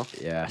to do Kyle?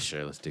 Yeah,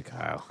 sure. Let's do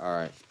Kyle. All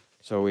right.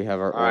 So we have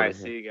our All right, order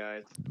here. see you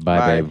guys. Bye,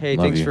 Bye. babe. Hey,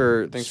 Love thanks you.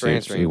 for See you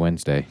answering.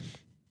 Wednesday.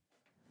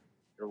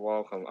 You're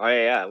welcome. Oh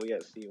yeah, we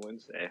gotta see you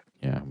Wednesday.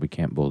 Yeah, we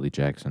can't bully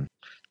Jackson.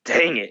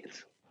 Dang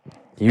it.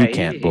 You Hey,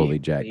 can't bully he-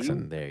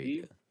 Jackson. he- There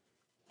you he-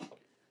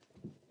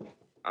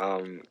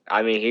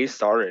 I mean, he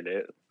started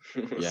it.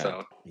 Yeah. So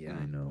go. Yeah,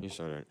 I know. You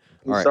started.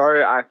 he All right.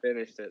 started. I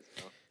finished it.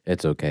 So.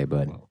 It's okay,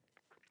 bud.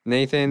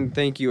 Nathan,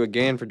 thank you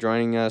again for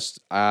joining us.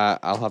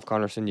 I'll have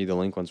Connor send you the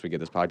link once we get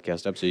this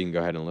podcast up, so you can go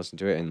ahead and listen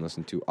to it and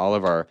listen to all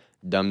of our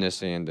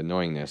dumbness and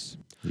annoyingness.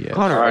 Yeah.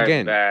 Connor, All right,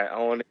 again. bet. I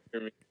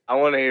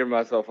want to hear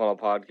myself on a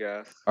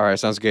podcast. All right,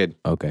 sounds good.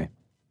 Okay.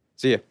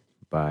 See ya.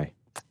 Bye.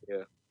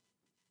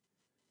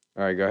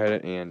 All right, go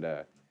ahead and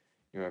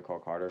you want to call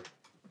Carter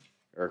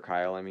or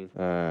Kyle? I mean,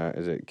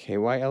 is it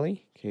Kyle?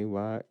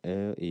 Kyle.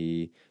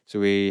 So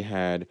we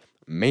had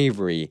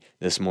Mavery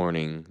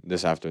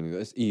this afternoon,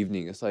 this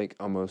evening. It's like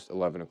almost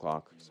 11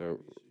 o'clock. So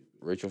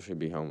Rachel should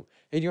be home.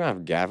 Hey, do you want to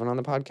have Gavin on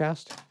the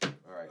podcast? All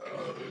right.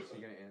 Is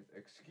he gonna answer?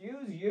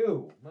 Excuse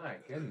you. My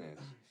goodness.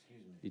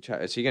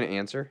 Is he gonna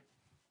answer?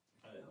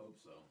 I hope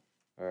so.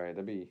 All right,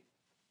 that'd be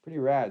pretty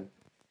rad.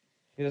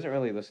 He doesn't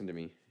really listen to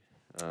me,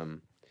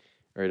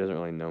 or he doesn't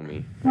really know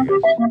me, I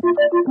guess.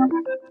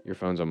 Your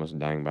phone's almost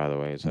dying, by the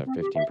way. It's at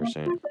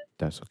 15%.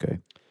 That's okay.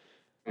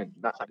 Hey,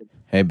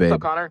 What's babe.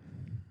 up, Connor?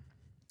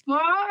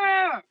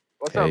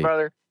 What's Hey. up,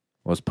 brother?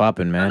 What's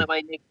poppin', man?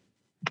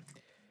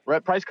 We're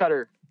at Price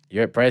Cutter.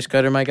 You're at Price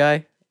Cutter, my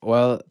guy?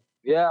 Well,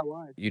 Yeah,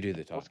 why? you do the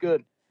What's talk.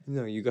 good?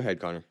 No, you go ahead,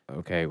 Connor.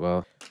 Okay,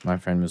 well, my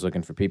friend was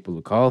looking for people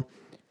to call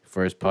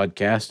for his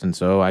podcast, and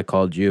so I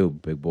called you,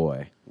 big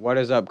boy. What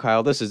is up,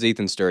 Kyle? This is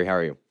Ethan Sturry. How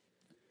are you?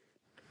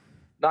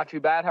 Not too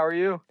bad. How are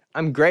you?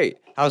 I'm great.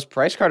 How's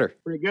Price Cutter?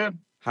 Pretty good.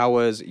 How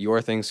was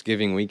your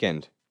Thanksgiving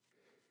weekend?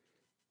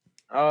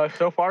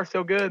 So far,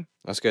 so good.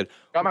 That's good.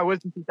 Got my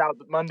wisdom teeth out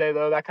Monday,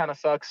 though. That kind of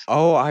sucks.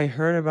 Oh, I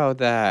heard about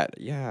that.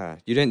 Yeah.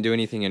 You didn't do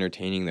anything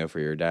entertaining, though, for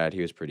your dad.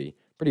 He was pretty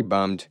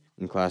bummed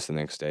in class the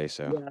next day,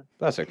 so Yeah.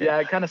 that's okay. Yeah,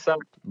 it kind of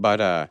sucks.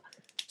 But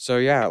so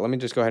yeah, let me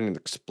just go ahead and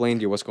explain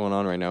to you what's going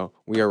on right now.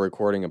 We are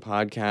recording a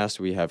podcast.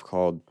 We have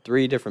called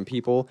 3 different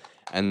people,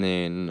 and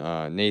then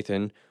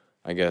Nathan,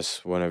 I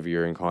guess one of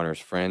your and Connor's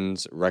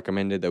friends,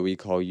 recommended that we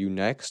call you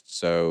next.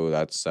 So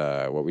that's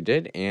what we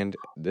did, and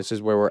this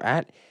is where we're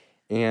at.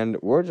 and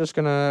we're just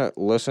gonna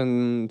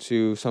listen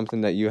to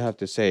something that you have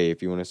to say.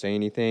 If you want to say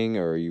anything,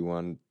 or you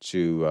want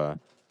to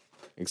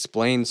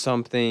explain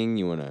something,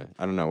 you want to,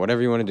 I don't know,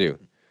 whatever you want to do,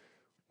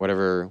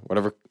 whatever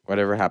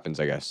happens,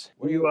 I guess.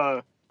 What do you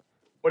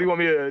want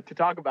me to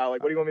talk about?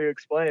 Like, what do you want me to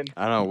explain?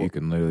 I don't know. You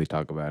can literally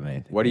talk about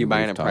anything. What are you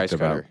buying We've at Price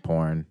talked about Cutter?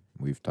 porn.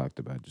 We've talked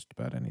about just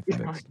about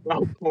anything.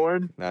 About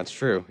porn. That's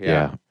true. Yeah.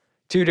 Yeah.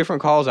 2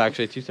 different calls,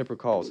 actually. 2 separate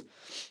calls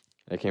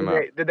that came up.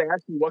 Did they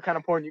ask you what kind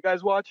of porn you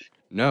guys watch?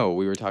 No,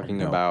 we were talking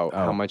No. about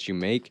how Oh. much you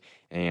make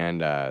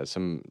and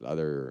some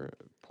other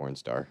porn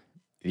star.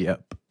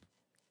 Yep.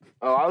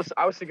 Oh,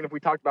 I was thinking if we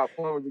talked about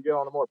porn, we would get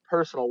on a more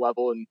personal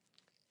level and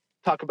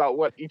talk about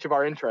what each of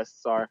our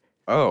interests are.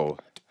 Oh,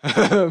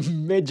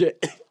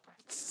 midget.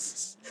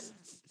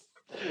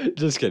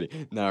 Just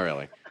kidding. Not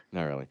really.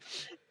 Not really.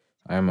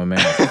 I am a man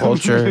of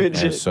culture,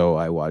 Midget. and so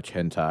I watch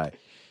hentai.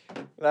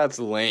 That's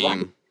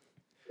lame.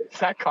 Is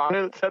that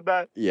Connor that said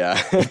that?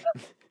 Yeah.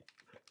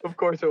 Of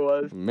course it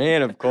was.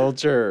 Man of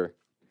culture.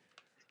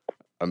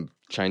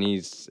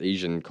 Chinese,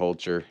 Asian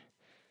culture.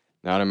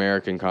 Not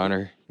American,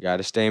 Connor. You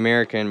gotta stay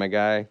American, my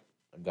guy.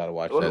 I gotta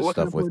watch What that kind of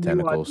stuff porn with do you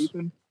watch, tentacles.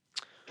 Ethan?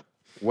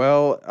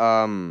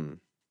 Well,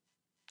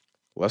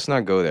 let's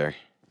not go there.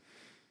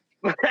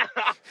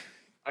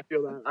 I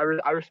feel that.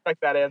 I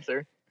respect that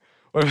answer.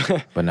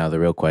 But now the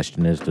real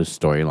question is, does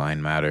storyline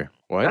matter?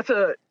 What? That's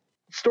a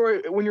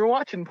story. When you're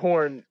watching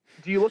porn,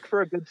 do you look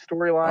for a good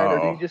storyline, or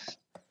do Oh. you just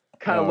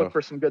kind of Oh. look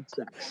for some good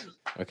sex?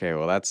 Okay,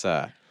 well that's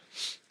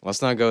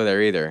let's not go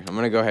there either. I'm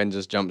gonna go ahead and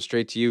just jump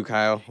straight to you,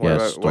 Kyle.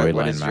 Yes, what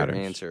storyline is matters.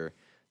 your answer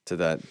to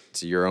that,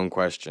 to your own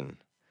question?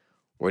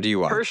 What do you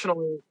watch?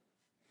 Personally,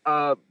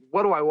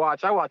 what do I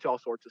watch? I watch all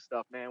sorts of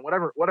stuff, man.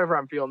 Whatever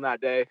I'm feeling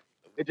that day,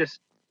 it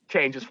just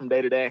changes from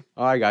day to day.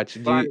 Oh, I got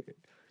you. But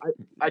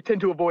I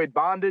tend to avoid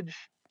bondage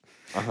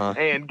Uh-huh.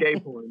 and gay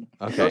porn.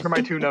 Okay. Those are my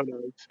 2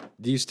 no-nos.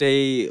 Do you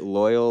stay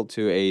loyal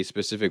to a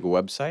specific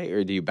website,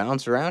 or do you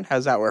bounce around?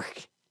 How's that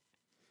work?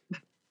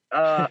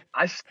 I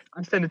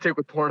tend to stick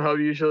with Pornhub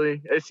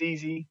usually. It's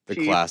easy, The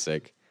cheap,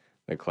 classic.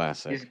 The you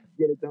classic. just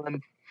get it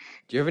done.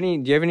 Do you have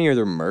any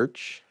other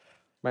merch?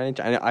 By any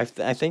chance?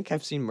 I think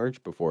I've seen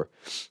merch before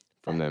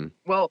from them.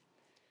 Well,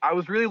 I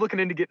was really looking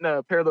into getting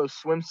a pair of those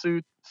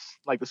swimsuits,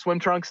 like the swim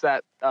trunks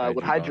that Hide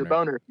would your hide your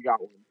boner if you got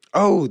one.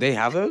 Oh, they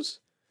have those?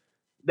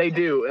 They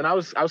do, and I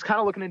was kind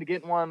of looking into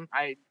getting one.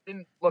 I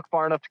didn't look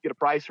far enough to get a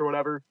price or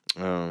whatever.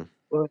 Oh.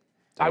 Well,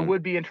 I Damn.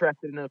 would be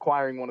interested in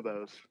acquiring one of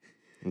those.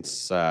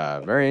 It's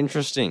very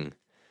interesting.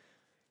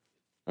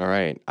 All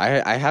right.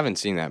 I haven't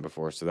seen that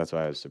before, so that's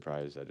why I was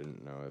surprised. I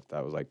didn't know if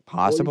that was like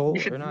possible Well,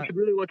 you should, or not. You should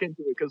really look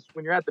into it, because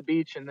when you're at the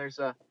beach and there's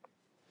a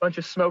bunch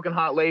of smoking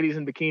hot ladies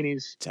in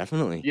bikinis,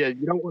 Definitely. yeah,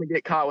 you don't want to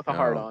get caught with a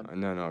hard on.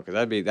 No, because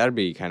that'd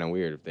be kind of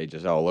weird if they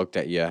just all looked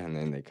at you and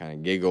then they kind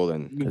of giggled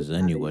and 'Cause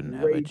then you wouldn't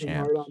have a raging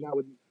chance.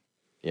 hard-on,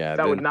 yeah,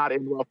 that would then not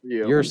end well for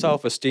you. your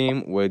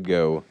self-esteem would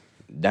go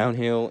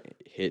downhill,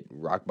 hit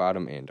rock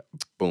bottom, and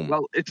boom.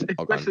 Well, it's gone.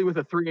 especially with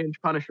a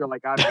 3-inch Punisher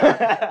like I've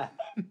got.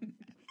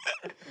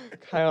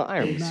 Kyle, I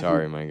am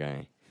sorry, my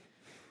guy.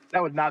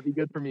 That would not be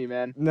good for me,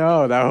 man.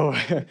 No,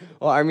 that.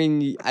 Well, I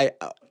mean, I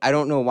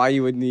don't know why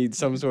you would need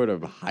some sort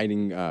of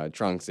hiding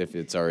trunks if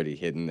it's already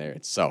hidden there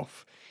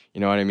itself.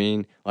 You know what I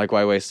mean? Like,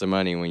 why waste the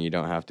money when you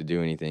don't have to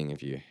do anything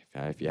if you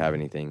have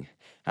anything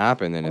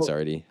happen, then it's Oh.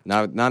 already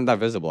not that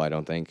visible. I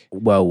don't think.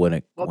 Well,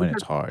 when Well, it's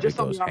because hard, it just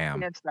on goes the off ham.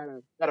 chance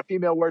that a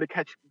female were to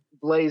catch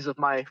blaze of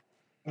my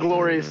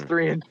glorious Mm.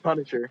 3-inch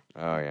Punisher,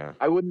 Oh yeah,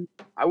 I wouldn't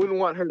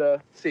want her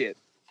to see it.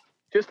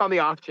 Just on the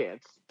off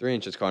chance. 3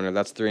 inches, Connor.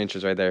 That's 3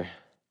 inches right there.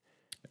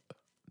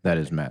 That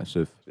is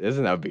massive.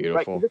 Isn't that Right?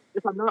 beautiful?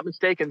 If I'm not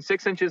mistaken,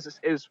 6 inches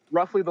is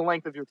roughly the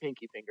length of your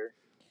pinky finger.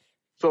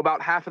 So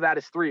about half of that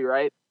is 3,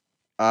 right?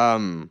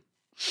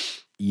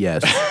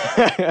 Yes.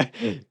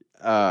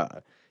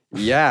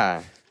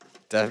 Yeah,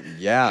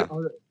 yeah,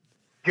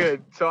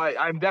 Good. So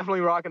I'm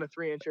definitely rocking a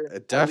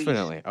 3-incher.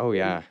 definitely. Oh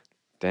yeah,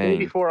 Maybe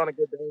dang. 4 on a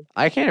good day.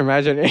 I can't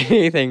imagine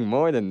anything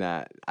more than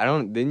that.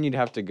 Then you'd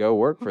have to go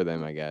work for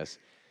them, I guess.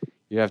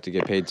 You'd have to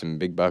get paid some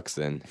big bucks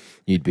then.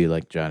 You'd be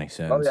like Johnny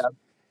Sins. Oh yeah,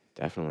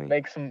 Definitely.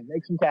 make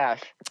some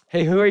cash.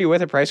 Hey, who are you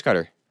with at Price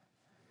Cutter?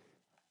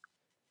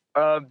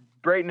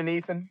 Brayton and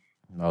Ethan.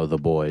 Oh, the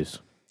boys.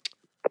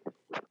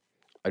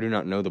 I do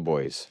not know the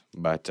boys,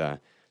 but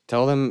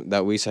tell them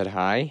that we said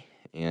hi,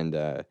 and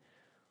we're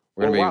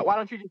Well, gonna be. why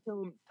don't you just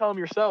tell them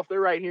yourself?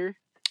 They're right here.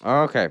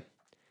 Oh, okay.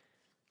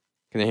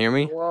 Can they hear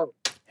me? Well,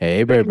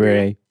 Hey,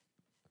 Burberry.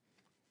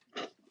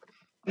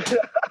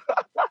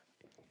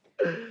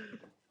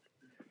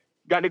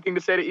 got anything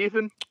to say to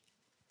Ethan?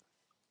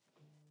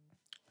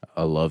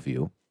 I love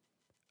you.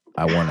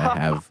 I want to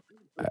have.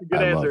 That's a good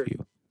I love answer.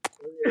 you.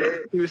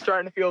 He was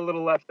starting to feel a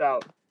little left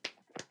out.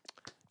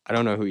 I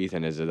don't know who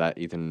Ethan is. Is that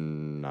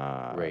Ethan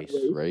Race.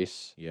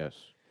 Race? Yes.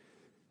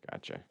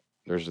 Gotcha.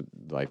 There's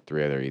like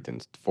 3 other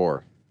Ethans,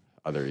 4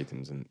 other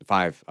Ethans, and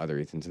 5 other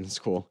Ethans in the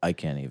school. I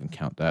can't even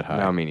count that high.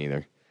 No, me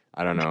neither.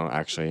 I don't know.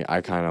 Actually,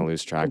 I kind of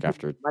lose track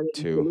after My name is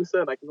 2.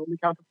 Melissa, and I can only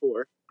count to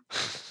 4.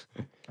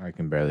 I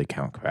can barely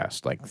count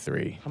past like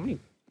 3. How many?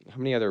 how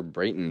many other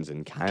Braytons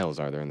and Kyles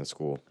are there in the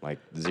school? Like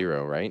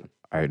 0, right?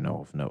 I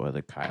know of no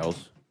other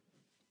Kyles.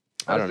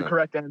 I That's don't the know.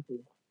 correct answer.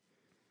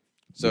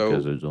 So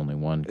because there's only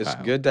one it's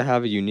Kyle. good to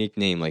have a unique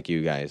name like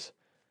you guys.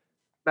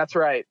 That's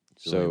right.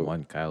 There's only So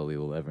one Kyle we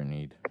will ever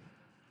need.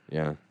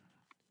 yeah.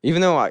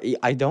 Even though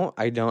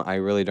I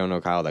really don't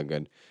know Kyle that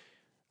good.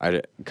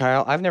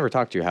 Kyle, I've never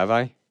talked to you, have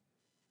I?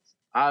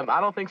 I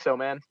don't think so,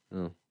 man.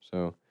 Oh,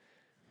 so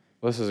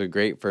this is a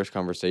great first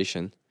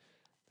conversation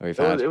that we've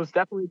It was, had. it was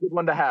definitely a good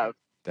one to have.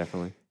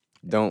 Definitely.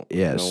 Don't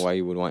Yes. know why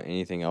you would want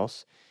anything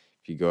else.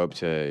 If you go up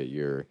to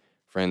your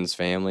friend's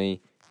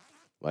family,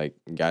 like,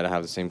 you gotta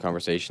have the same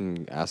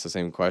conversation, ask the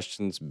same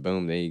questions.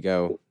 Boom, there you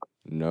go.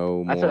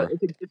 No That's more.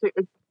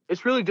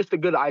 it's really just a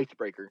good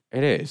icebreaker.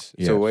 It is.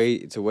 It's Yes. a way.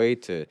 It's a way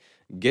to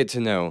get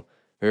to know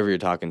whoever you're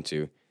talking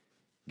to.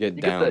 Get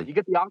You down.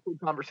 get the awkward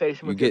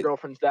conversation You with your get-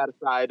 girlfriend's dad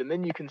aside, and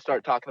then you can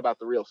start talking about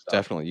the real stuff.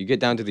 Definitely. You get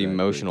down to the Exactly.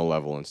 emotional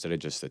level instead of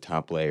just the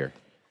top layer.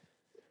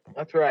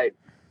 That's right.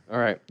 All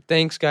right.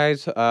 Thanks,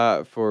 guys,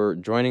 for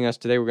joining us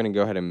today. We're gonna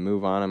go ahead and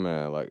move on. I'm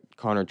gonna let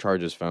Connor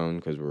charge his phone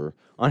because we're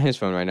on his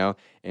phone right now.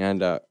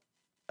 And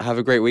have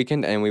a great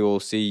weekend, and we will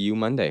see you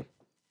Monday.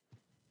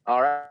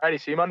 All righty.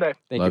 See you Monday.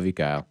 Thank Love you. you,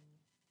 Kyle.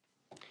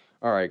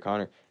 All right,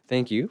 Connor.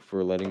 Thank you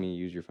for letting me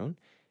use your phone.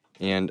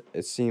 And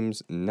it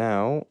seems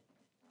now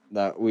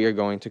that we are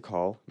going to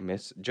call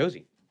Miss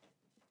Josie,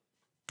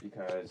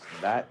 because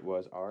that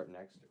was our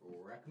next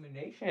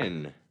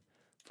recommendation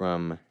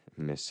from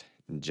Miss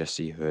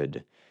Jessie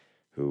Hood,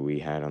 who we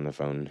had on the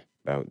phone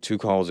about 2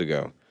 calls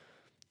ago.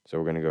 So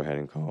we're gonna go ahead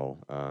and call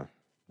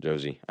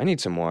Josie. I need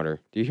some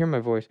water. Do you hear my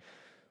voice?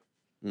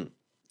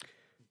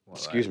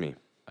 Excuse me.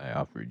 I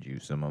offered you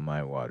some of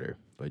my water,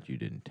 but you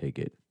didn't take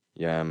it.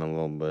 Yeah, I'm a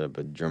little bit of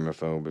a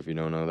germaphobe, if you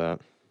don't know that.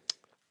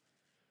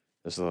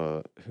 This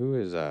who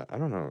is that? I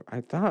don't know.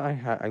 I thought I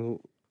had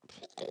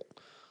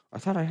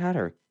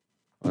her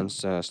on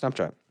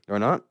Snapchat. Or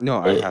not? No,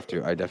 I have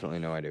to. I definitely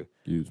know I do.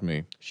 Excuse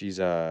me. She's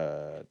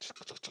where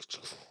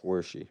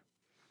is she?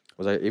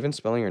 Was I even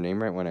spelling her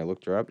name right when I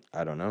looked her up?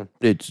 I don't know.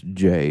 It's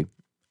J-O-S.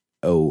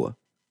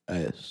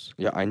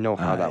 Yeah, I know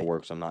how that I-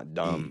 works. I'm not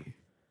dumb.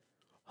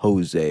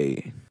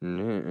 Jose.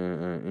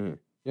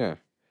 Yeah.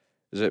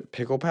 Is it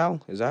Pickle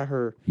Pal? Is that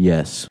her?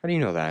 Yes. How do you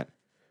know that?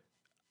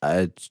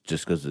 It's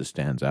just because it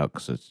stands out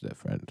because it's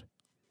different.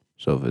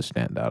 So if it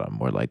stands out, I'm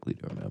more likely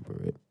to remember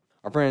it.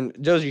 Our friend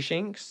Josie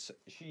Shanks.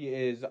 She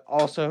is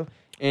also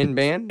in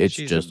band. It's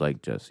She's just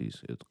like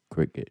Jesse's. It's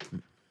cricket.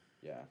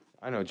 Yeah,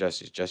 I know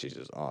Jesse's. Jesse's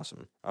is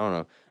awesome. I don't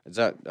know. Is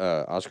that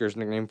Oscar's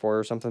nickname for her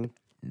or something?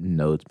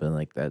 No, it's been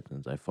like that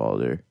since I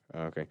followed her. Oh,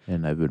 okay.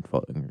 And I've been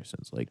following her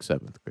since like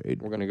 7th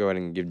grade. We're going to go ahead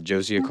and give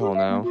Josie a call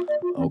now.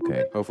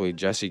 Okay. Hopefully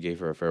Jesse gave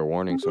her a fair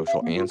warning so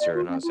she'll answer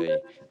and not say,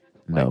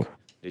 No. like,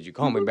 did you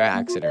call me by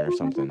accident or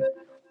something?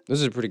 This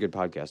is a pretty good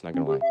podcast, not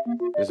going to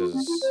lie. This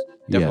is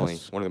definitely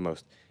Yes. one of the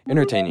most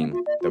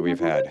entertaining that we've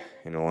had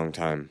in a long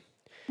time.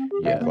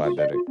 Yeah. I'm glad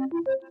that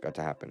it got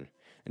to happen.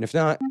 And if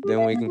not,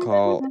 then we can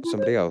call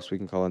somebody else. We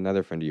can call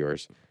another friend of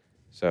yours.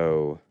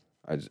 So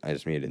I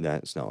just muted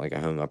that. It's not like I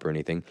hung up or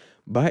anything.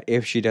 But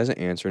if she doesn't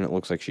answer and it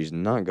looks like she's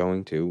not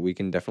going to, we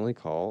can definitely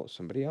call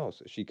somebody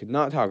else. She could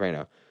not talk right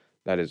now.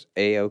 That is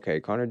A-okay.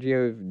 Connor, do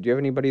you have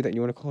anybody that you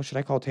want to call? Should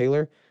I call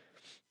Taylor?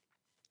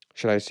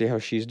 Should I see how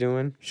she's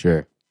doing?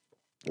 Sure.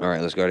 All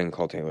right, let's go ahead and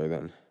call Taylor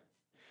then.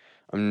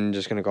 I'm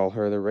just going to call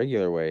her the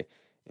regular way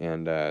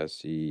and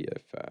see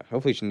if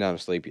hopefully she's not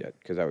asleep yet,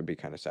 because that would be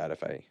kind of sad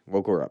if I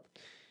woke her up,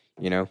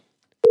 you know?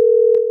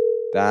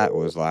 That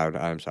was loud.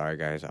 I'm sorry,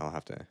 guys. I'll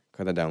have to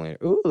cut that down later.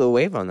 Ooh, the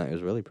wave on that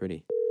is really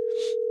pretty.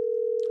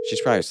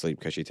 She's probably asleep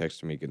because she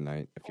texted me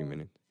goodnight a few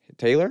minutes.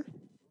 Taylor?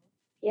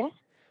 Yeah?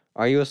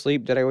 Are you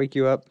asleep? Did I wake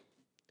you up?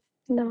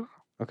 No.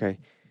 Okay,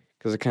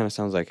 because it kind of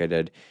sounds like I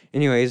did.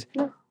 Anyways,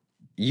 No.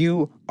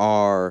 you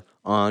are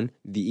on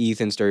the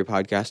Ethan Story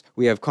Podcast.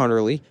 We have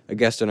Connor Lee, a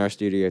guest in our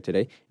studio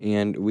today,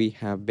 and we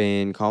have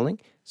been calling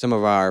some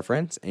of our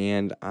friends,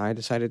 and I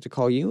decided to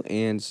call you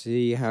and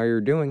see how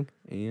you're doing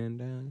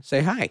and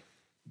say hi.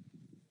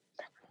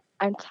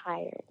 I'm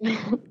tired.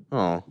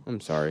 Oh,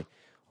 I'm sorry.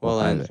 Well, Well,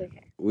 hi then, there.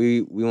 okay.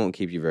 we won't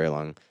keep you very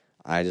long.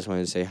 I just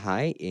wanted to say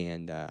hi,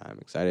 and I'm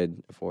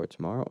excited for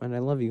tomorrow, and I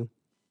love you.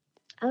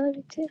 I love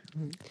you too.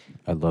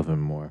 I love him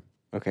more.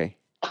 Okay.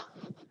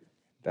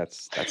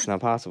 That's not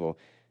possible,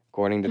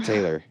 according to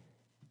Taylor.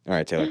 All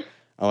right, Taylor.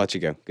 I'll let you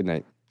go. Good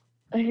night.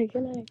 Okay,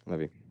 good night.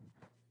 Love you.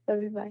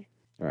 Love you, bye.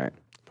 All right.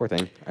 Poor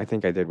thing. I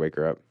think I did wake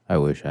her up. I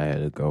wish I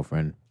had a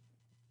girlfriend.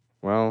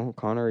 Well,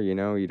 Connor,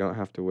 you don't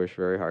have to wish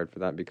very hard for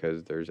that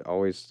because there's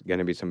always going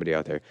to be somebody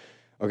out there.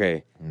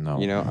 Okay. No.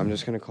 I'm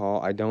just going to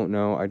call. I don't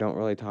know. I don't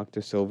really talk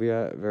to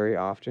Sylvia very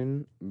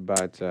often,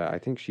 but I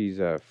think she's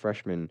a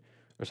freshman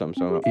or something.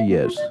 So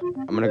Yes.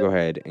 I'm going to go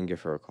ahead and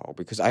give her a call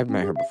because I've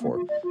met her before.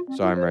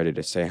 So I'm ready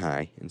to say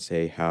hi and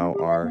say, how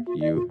are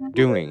you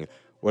doing?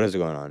 What is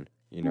going on?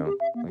 Like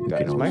We that.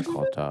 can Is my, always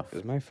call Tough.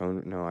 is my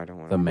phone? No, I don't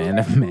want The man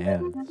of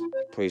man.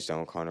 Please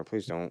don't, Connor.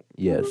 Please don't.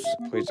 Yes.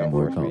 Please don't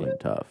We're force me. calling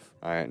Tough.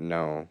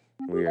 No.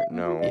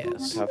 No.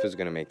 Yes. Tough is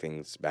going to make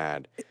things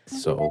bad.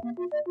 So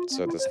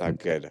so that's not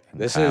good.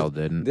 And Kyle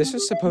didn't. This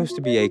is supposed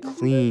to be a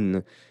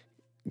clean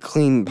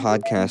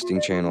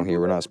podcasting channel here.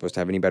 We're not supposed to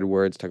have any bad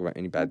words, talk about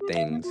any bad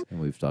things. And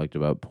we've talked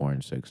about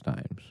porn 6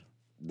 times.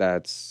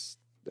 That's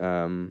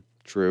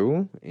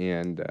true.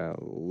 And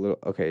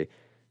okay.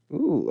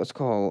 Ooh, let's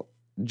call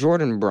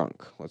Jordan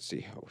Brunk. Let's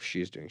see how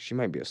she's doing. She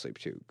might be asleep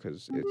too,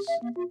 because it's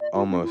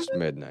almost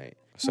midnight.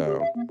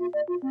 So,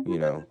 you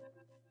know,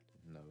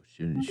 No,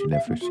 she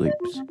never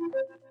sleeps.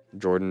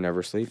 Jordan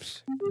never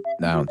sleeps.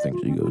 I don't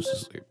think she goes to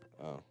sleep.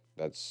 Oh,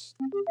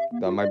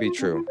 that might be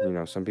true. You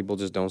know, some people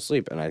just don't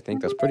sleep, and I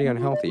think that's pretty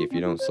unhealthy if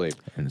you don't sleep.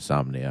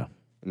 Insomnia.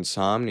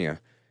 Insomnia.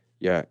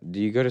 Yeah.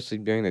 Do you go to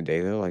sleep during the day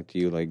though? Like, do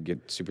you like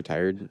get super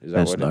tired? Is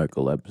that That's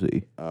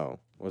narcolepsy. Oh,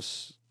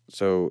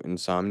 so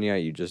insomnia?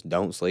 You just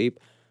don't sleep,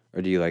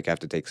 or do you like have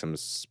to take some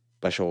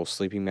special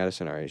sleeping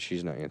medicine? All right,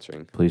 she's not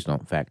answering. Please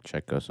don't fact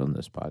check us on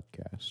this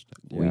podcast.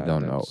 We Yeah,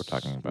 don't know what we're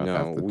that's- talking about No,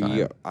 half the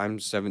time. I'm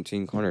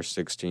 17, Connor's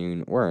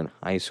 16. We're in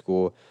high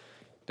school.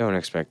 Don't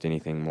expect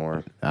anything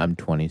more. I'm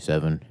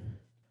 27.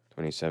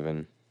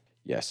 27.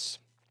 Yes.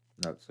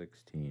 Not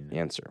 16.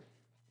 Answer.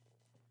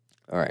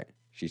 All right.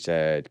 She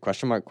said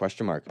question mark,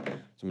 question mark. So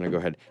I'm going to go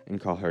ahead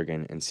and call her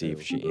again and see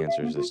if she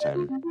answers this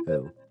time.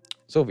 Who?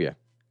 Sylvia.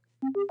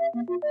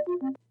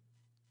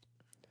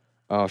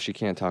 Oh, she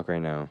can't talk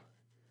right now.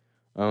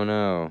 Oh,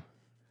 no.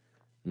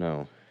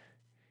 No.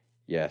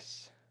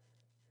 Yes.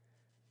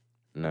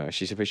 No.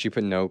 She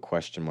put no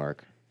question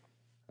mark.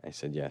 I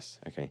said yes.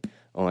 Okay.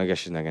 Oh, I guess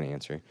she's not going to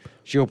answer.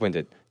 She opened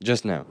it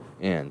just now,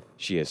 and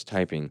she is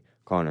typing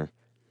Connor.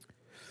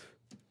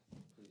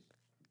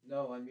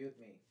 No, unmute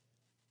me.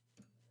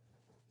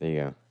 There you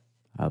go.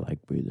 I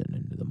like breathing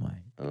into the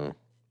mic. Oh.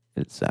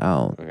 It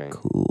sounds Okay.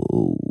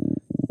 cool.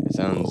 It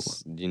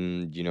sounds. Do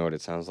you know what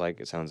it sounds like?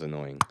 It sounds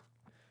annoying.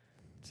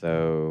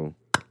 So,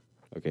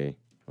 okay.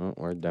 Well,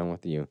 we're done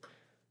with you.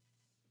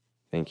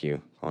 Thank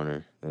you,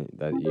 Connor.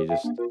 That you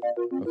just.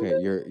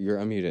 Okay, you're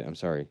unmuted. I'm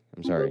sorry.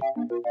 I'm sorry.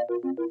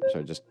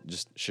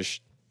 Just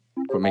shush.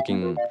 Quit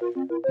making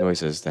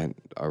noises that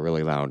are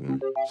really loud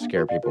and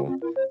scare people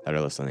that are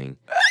listening.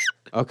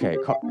 Okay,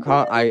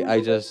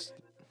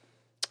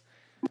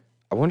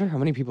 I wonder how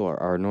many people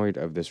are annoyed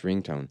of this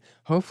ringtone.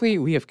 Hopefully,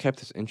 we have kept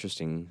this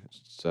interesting.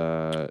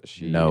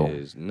 She No.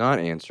 is not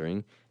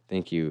answering.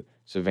 Thank you,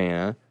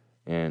 Savannah.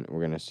 And we're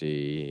going to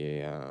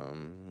see.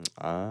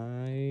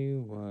 I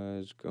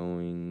was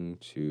going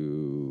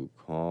to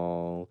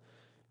call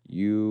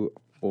you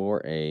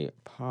for a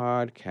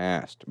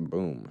podcast.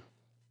 Boom.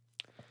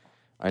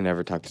 I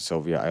never talk to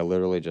Sylvia. I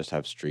literally just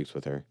have streaks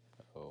with her.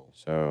 Oh.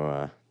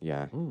 So,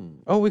 yeah.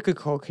 Oh, we could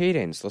call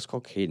Cadence. Let's call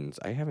Cadence.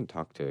 I haven't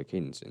talked to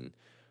Cadence in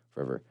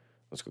forever.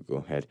 Let's go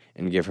ahead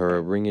and give her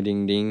a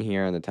ring-a-ding-ding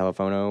here on the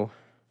telephono.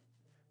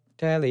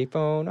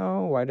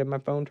 Telephono. Why did my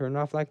phone turn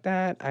off like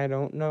that? I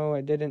don't know.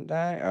 It didn't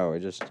die. Oh, it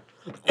just...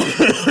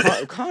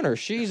 Connor,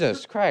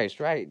 Jesus Christ,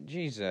 right?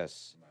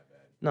 Jesus.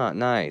 Not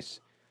nice.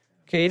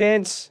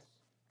 Cadence?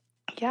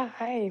 Yeah,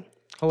 hi.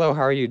 Hello,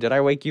 how are you? Did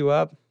I wake you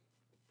up?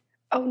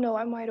 Oh no,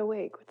 I'm wide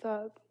awake. What's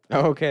up?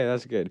 Okay,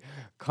 that's good.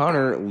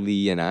 Connor,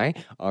 Lee, and I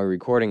are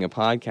recording a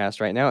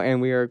podcast right now,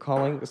 and we are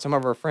calling some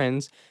of our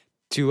friends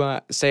to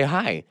say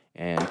hi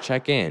and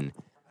check in.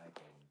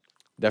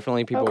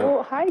 Definitely people. Oh,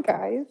 well, hi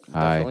guys.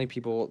 Hi. Definitely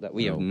people that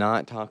we have No.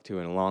 not talked to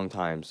in a long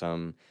time.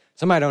 Some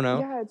I don't know.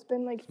 Yeah, it's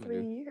been like Some 3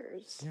 do.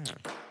 years. Yeah.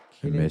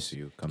 I miss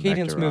you. Come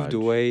Cadence back to moved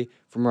Raj. away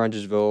from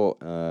Rogersville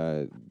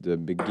the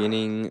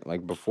beginning,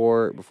 like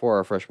before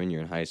our freshman year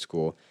in high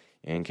school.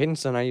 And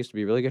Cadence and I used to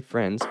be really good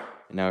friends.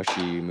 And now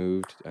she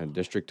moved a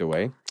district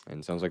away. And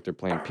it sounds like they're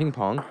playing ping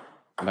pong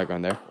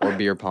background there, or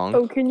beer pong.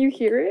 Oh, can you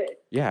hear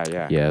it? Yeah,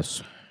 yeah.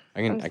 Yes.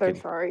 I'm I so can.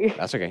 sorry.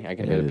 That's okay. I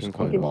can It hear the is ping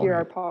quite You pong can ball. hear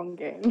our Pong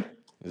game.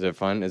 Is it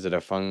fun? Is it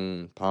a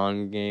fun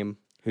pong game?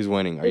 Who's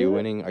winning? Are you Mhm.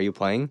 winning? Are you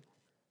playing?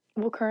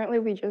 Well, currently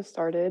we just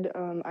started.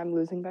 I'm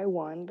losing by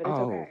 1, but it's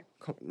okay.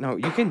 No,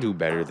 you can do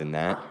better than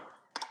that.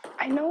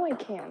 I know I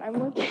can. I'm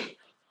working.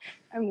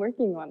 I'm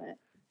working on it.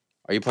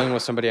 Are you playing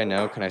with somebody I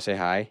know? Can I say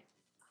hi?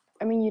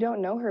 I mean, you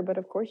don't know her, but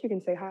of course you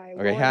can say hi.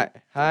 Okay, Lauren.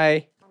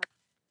 hi.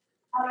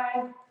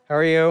 Hi. How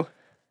are you?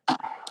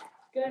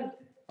 Good.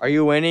 Are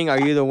you winning? Are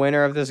you the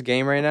winner of this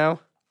game right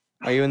now?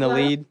 Are you in the Yeah.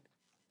 lead?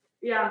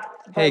 Yeah.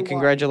 By Hey, 1.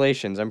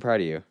 congratulations. I'm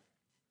proud of you.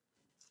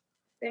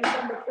 Thanks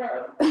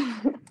for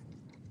the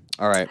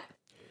All right.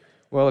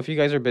 Well, if you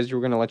guys are busy, we're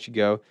going to let you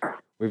go.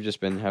 We've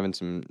just been having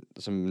some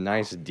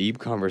nice, deep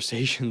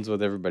conversations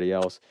with everybody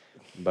else.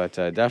 But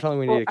definitely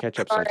we need to catch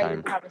up Sorry, I sometime.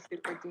 didn't have a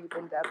super deep,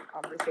 in-depth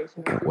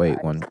conversation. with you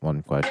Wait, guys.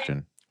 one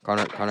question.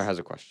 Connor has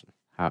a question.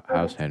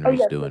 How's Henry's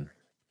yes, doing?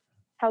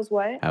 How's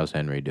what? How's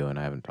Henry doing?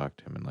 I haven't talked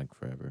to him in like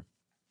forever.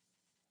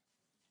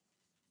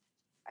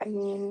 I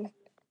mean,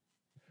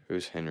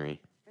 Who's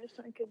Henry? I wish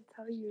I could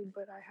tell you,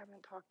 but I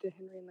haven't talked to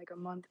Henry in like a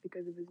month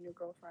because of his new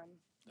girlfriend.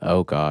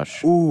 Oh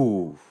gosh.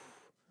 Ooh,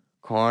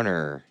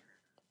 Connor.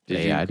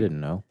 Hey, I didn't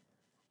know.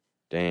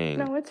 Dang.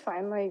 No, it's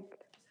fine. Like,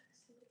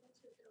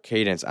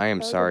 Cadence, I am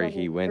that was sorry nothing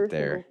he went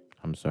there. personal.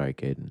 I'm sorry,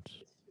 Cadence.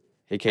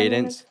 Hey, I mean,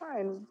 Cadence. it's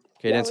fine.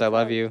 Cadence, Yeah, I what's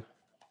love up? you.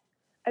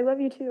 I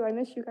love you too. I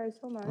miss you guys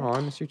so much. Oh, I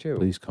miss you too.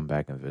 Please come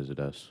back and visit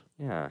us.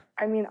 Yeah,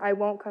 I mean, I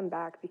won't come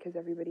back because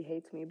everybody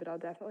hates me, but I'll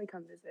definitely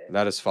come visit.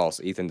 that is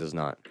false. Ethan does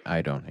not.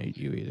 I don't hate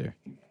you either.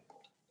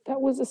 That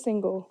was a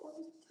single.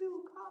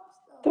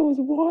 That was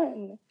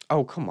one.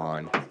 Oh, come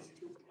on.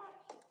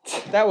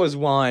 That was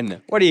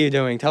one. What are you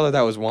doing? Tell her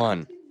that was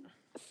one.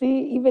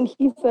 See, even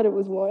he said it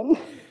was one.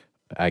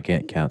 I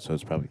can't count, so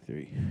it's probably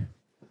 3.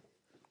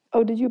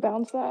 Oh, did you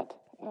bounce that?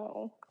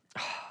 Oh.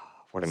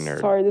 What a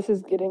nerd. Sorry, this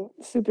is getting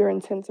super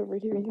intense over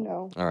here, you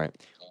know. All right.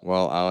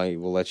 Well, I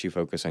will let you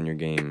focus on your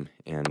game,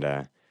 and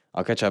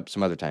I'll catch up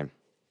some other time.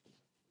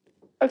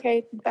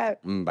 Okay,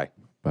 bet. Bye.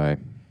 Bye.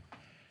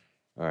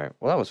 All right.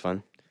 Well, that was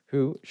fun.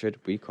 Who should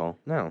we call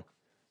now?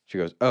 She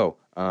goes, oh,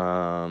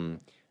 all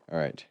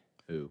right.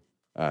 Who?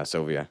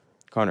 Sylvia.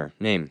 Connor,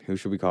 name. Who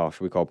should we call?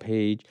 Should we call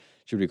Paige?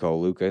 Should we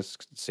call Lucas,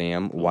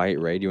 Sam, Wyatt,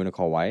 Ray? Do you want to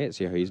call Wyatt?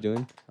 See how he's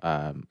doing?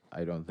 I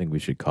don't think we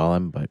should call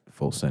him, but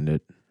full send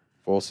it.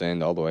 Full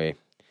send all the way.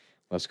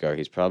 Let's go.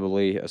 He's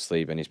probably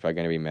asleep, and he's probably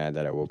going to be mad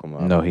that I woke him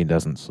up. No, he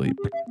doesn't sleep.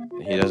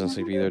 He doesn't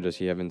sleep either. Does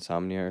he have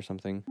insomnia or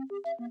something?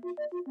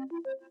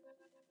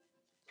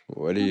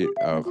 What do you...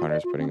 Oh,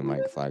 Connor's putting a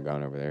mic flag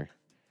on over there.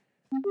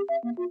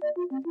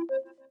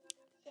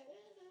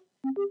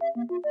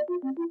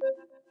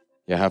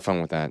 Yeah, have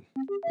fun with that.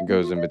 It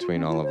goes in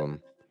between all of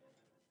them.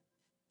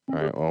 All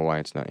right, well,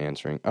 Wyatt's not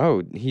answering.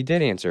 Oh, he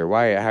did answer.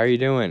 Wyatt, how are you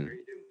doing?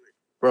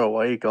 Bro,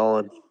 why are you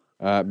calling?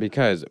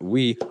 Because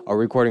we are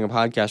recording a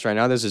podcast right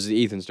now. This is the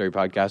Ethan Story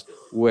Podcast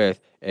with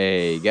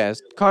a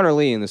guest, Connor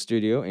Lee, in the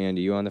studio, and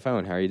you on the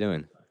phone. How are you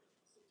doing?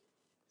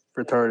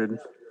 Retarded.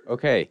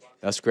 Okay,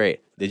 that's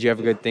great. Did you have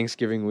a good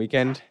Thanksgiving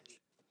weekend?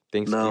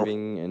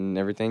 Thanksgiving and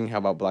everything? How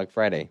about Black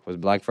Friday? Was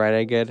Black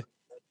Friday good?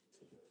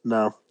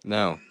 No.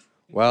 No.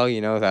 Well,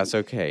 that's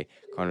okay.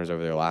 Connor's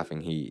over there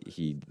laughing.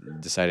 He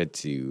decided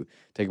to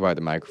take a bite of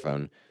the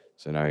microphone,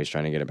 so now he's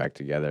trying to get it back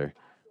together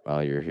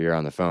while you're here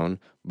on the phone.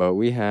 But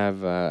we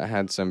have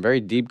had some very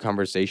deep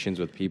conversations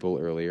with people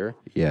earlier,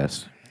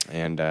 Yes.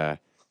 and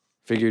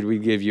figured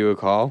we'd give you a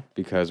call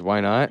because why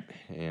not?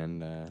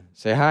 And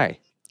say hi.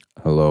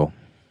 Hello.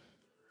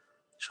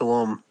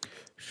 Shalom.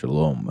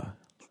 Shalom.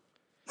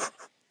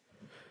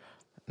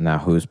 Now,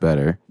 who's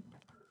better?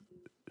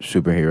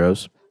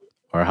 Superheroes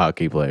or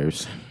hockey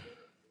players?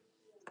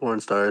 Porn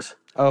stars.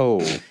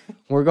 Oh,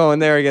 we're going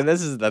there again.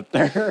 This is the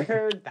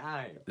third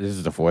time. This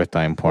is the 4th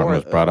time porn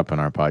was brought up in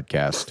our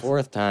podcast.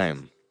 4th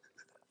time.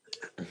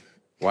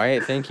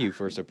 Wyatt, thank you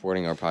for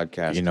supporting our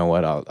podcast. You know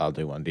what? I'll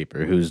do one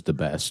deeper. Who's the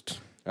best?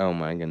 Oh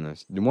my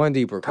goodness. One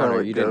deeper, Connor.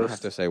 Tarlet You didn't Ghost. have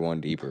to say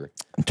one deeper.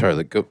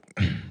 Tarlet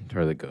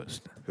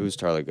Ghost. Who's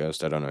Tarlet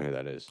Ghost? I don't know who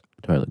that is.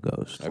 Tarlet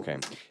Ghost. Okay.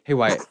 Hey,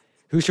 Wyatt,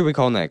 who should we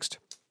call next?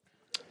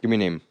 Give me a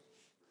name.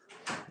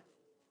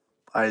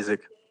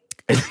 Isaac.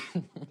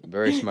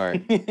 Very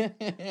smart.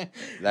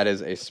 That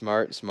is a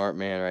smart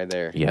man right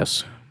there.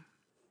 Yes.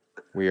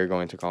 We are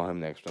going to call him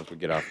next once we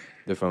get off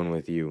the phone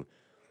with you.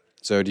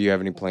 So do you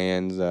have any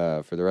plans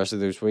for the rest of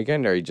this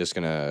weekend? Or are you just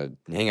going to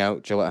hang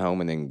out, chill at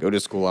home, and then go to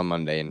school on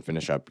Monday and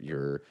finish up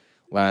your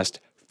last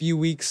few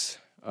weeks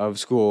of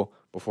school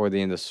before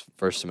the end of this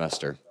first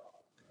semester?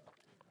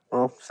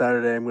 Well,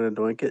 Saturday I'm going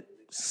to doink it.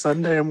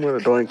 Sunday I'm going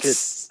to doink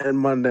it. And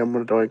Monday I'm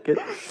going to doink it.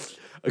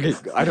 Okay,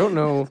 I don't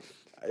know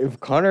if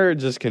Connor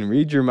just can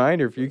read your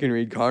mind or if you can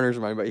read Connor's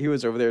mind, but he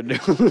was over there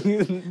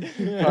doing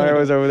Connor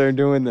was over there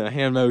doing the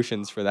hand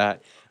motions for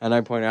that, and I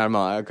pointed out, I'm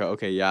like,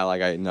 okay, yeah,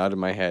 like I nodded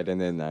my head, and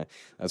then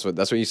that's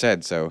what you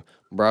said. So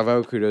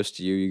bravo, kudos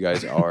to you. You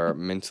guys are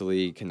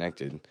mentally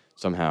connected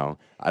somehow.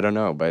 I don't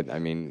know, but I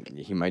mean,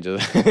 he might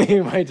just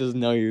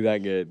know you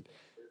that good.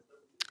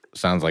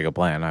 Sounds like a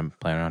plan. I'm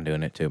planning on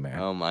doing it too, man.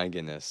 Oh my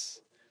goodness,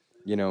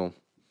 I never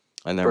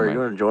Bro, you mind.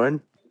 want to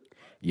join?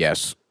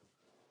 Yes.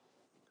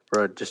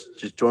 Bro, just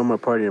join my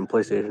party on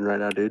PlayStation right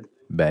now, dude.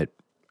 Bet.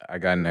 I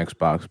got an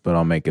Xbox, but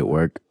I'll make it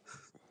work.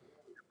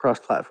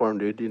 Cross-platform,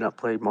 dude. Do you not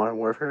play Modern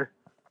Warfare?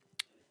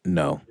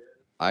 No.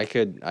 I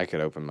could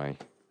open my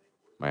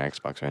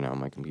Xbox right now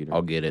on my computer.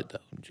 I'll get it, though,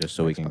 just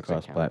so we can Xbox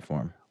account.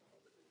 cross-platform.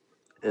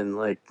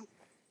 And,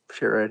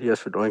 share ideas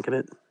for doinking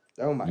it?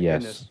 Oh my Yes.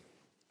 goodness,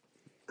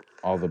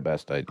 All the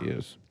best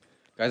ideas.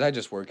 guys! I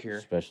just work here.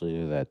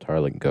 Especially that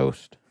Tarlet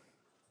Ghost.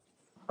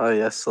 Oh,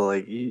 yes. So,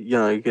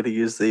 you got to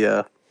use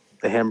the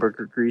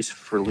hamburger grease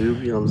for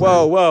lube. You know what I'm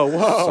saying?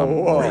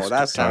 Whoa!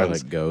 That sounds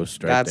Tarlet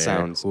Ghost right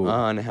there. Ooh.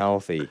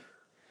 unhealthy.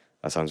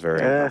 That sounds very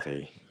Yeah.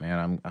 unhealthy.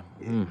 Man,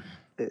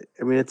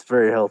 I mean, it's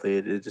very healthy.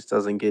 It just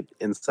doesn't get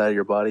inside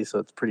your body, so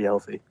it's pretty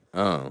healthy.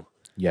 Oh,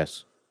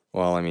 yes.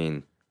 well, I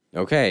mean,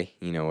 okay,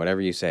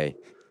 whatever you say.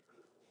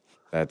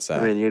 That's I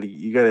mean,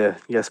 you gotta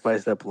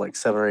spice it up with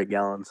 7 or 8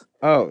 gallons.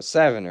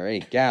 7 or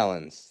 8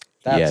 gallons.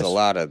 That's Yes. a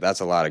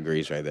lot of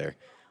grease right there.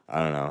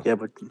 I don't know. Yeah,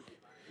 but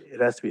it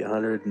has to be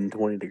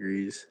 120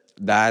 degrees.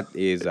 That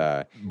is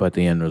But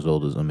the end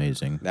result is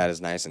amazing. that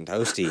is nice and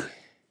toasty.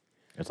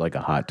 It's like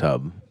a hot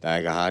tub.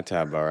 Like a hot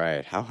tub. All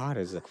right. How hot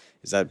is it?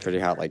 Is that pretty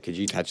hot? Like, could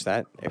you touch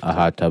that? A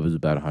hot tub is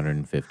about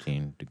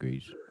 115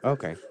 degrees.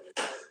 Okay.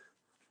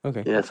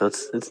 Okay. Yeah, so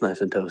it's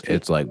nice and toasty.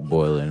 It's like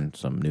boiling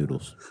some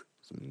noodles.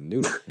 some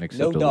noodle.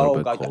 Except a little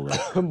bit I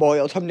colder.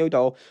 boil some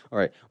noodle. All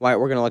right, Wyatt,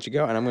 we're gonna let you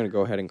go, and I'm gonna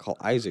go ahead and call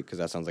Isaac because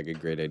that sounds like a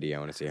great idea. I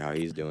want to see how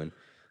he's doing.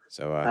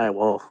 So, All right,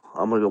 well,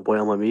 I'm gonna go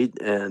boil my meat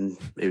and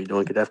maybe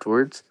drink it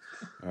afterwards.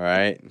 all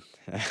right.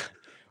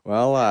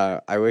 Well,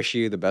 I wish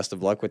you the best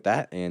of luck with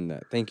that,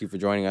 and thank you for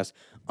joining us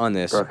on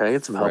this. Bro, can I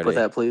get some help with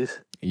Friday. that, please?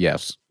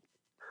 Yes.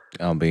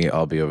 I'll be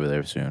over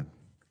there soon.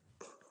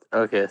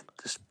 Okay,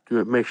 just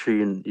make sure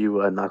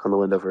you knock on the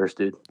window first,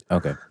 dude.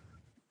 Okay.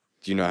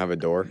 Do you not have a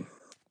door?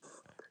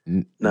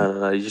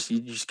 No, you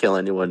just can't let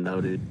anyone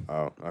know, dude.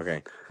 Oh,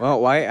 okay. Well,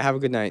 Wyatt, have a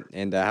good night,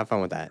 and have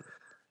fun with that.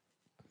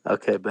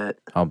 Okay, bet.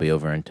 I'll be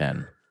over in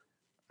 10.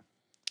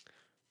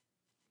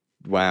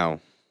 Wow.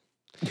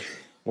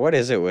 What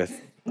is it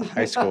with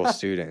high school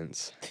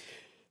students?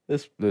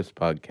 This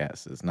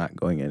podcast is not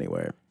going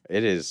anywhere.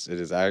 It is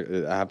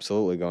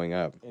absolutely going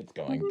up. It's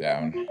going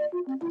down.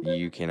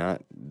 You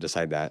cannot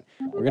decide that.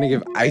 We're going to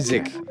give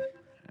Isaac,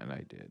 And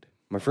I did.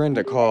 my friend,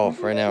 a call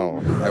right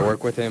now. I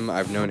work with him.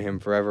 I've known him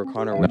forever.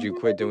 Connor, would you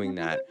quit doing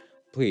that?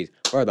 Please,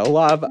 for the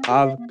love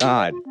of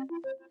God.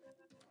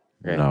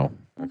 Okay. No.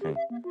 Okay.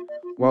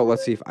 Well,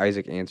 let's see if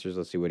Isaac answers.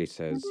 Let's see what he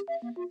says.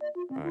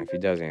 If he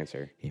does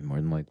answer, He more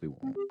than likely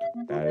won't.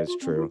 that is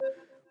true.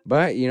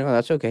 But,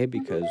 that's okay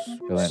because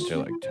He'll answer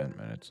like 10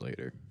 minutes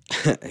later.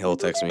 he'll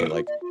text me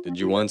like, did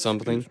you want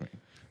something? Excuse me.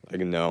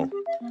 Like, no.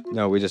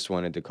 No, we just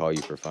wanted to call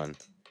you for fun.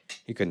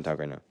 He couldn't talk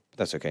right now. But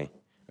that's okay.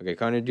 Okay,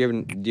 Connor,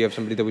 do you have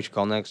somebody that we should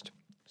call next?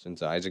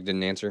 Since Isaac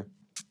didn't answer.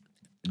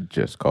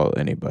 Just call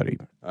anybody.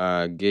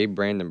 Gabe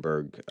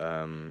Brandenburg.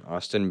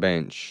 Austin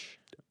Bench.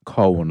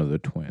 Call one of the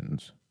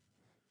twins.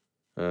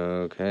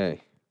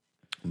 Okay.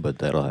 But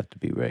that'll have to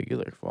be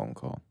regular phone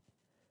call.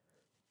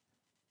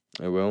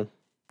 I will.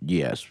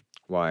 Yes.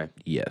 Why?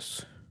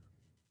 Yes.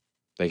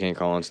 They can't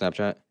call on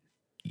Snapchat?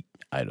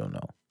 I don't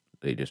know.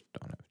 They just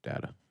don't have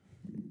data.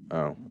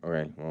 Oh,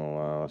 okay.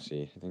 Well, let's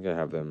see. I think I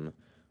have them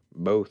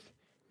both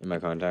in my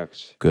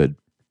contacts. Good.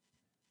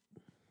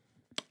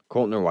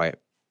 Colton or Wyatt?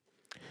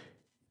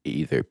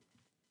 Either.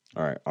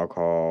 All right, I'll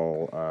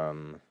call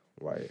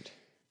Wyatt.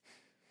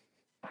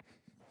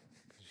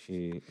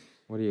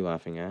 What are you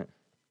laughing at?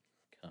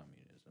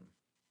 Communism.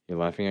 You're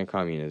laughing at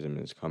communism.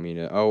 It's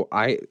communism. Oh,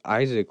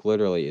 Isaac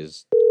literally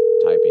is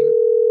typing.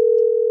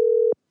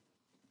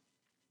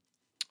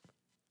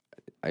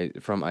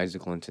 From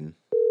Isaac Linton.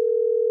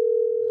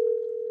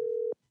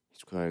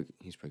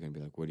 He's probably gonna be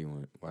like, "What do you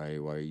want? Why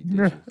did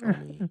you call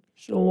me?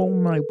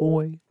 Shalom, my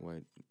boy. What?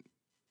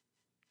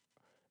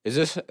 Is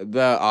this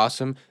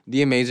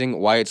the amazing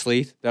Wyatt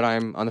Sleeth that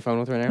I'm on the phone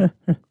with right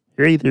now?"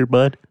 Hey there,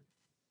 bud.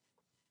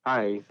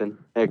 Hi, Ethan.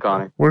 Hey,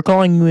 Connor. We're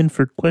calling you in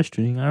for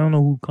questioning. I don't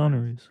know who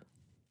Connor is.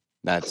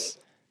 That's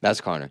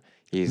Connor.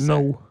 He's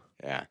No.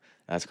 yeah,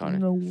 that's Connor.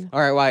 No. All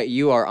right, Wyatt,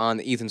 you are on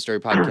the Ethan Story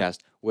podcast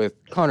with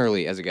Connor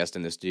Lee as a guest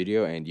in the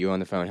studio, and you on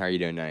the phone. How are you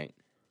doing tonight?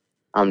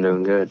 I'm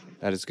doing good.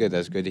 That is good.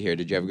 That's good to hear.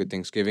 Did you have a good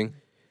Thanksgiving?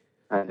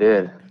 I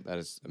did. That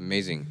is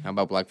amazing. How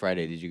about Black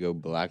Friday? Did you go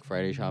Black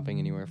Friday shopping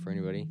anywhere for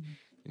anybody?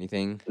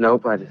 Anything?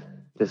 Nope, I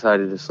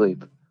decided to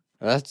sleep.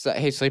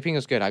 Hey, sleeping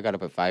is good. I got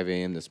up at 5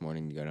 a.m. this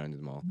morning to go down to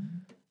the mall.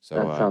 So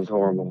That sounds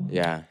horrible.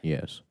 yeah,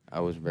 Yes.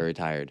 I was very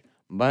tired,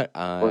 but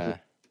Was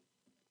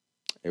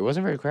it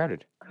wasn't very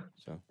crowded.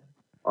 So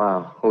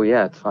Wow. Oh,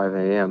 yeah, it's 5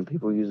 a.m.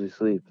 People usually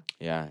sleep.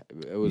 yeah,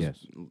 it was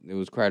Yes. it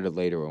was crowded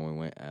later when we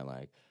went at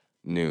like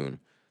noon.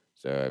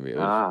 So I mean, it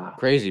was Ah.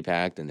 crazy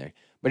packed in there.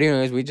 But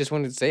anyways, we just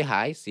wanted to say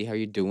hi, see how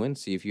you're doing,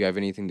 see if you have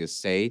anything to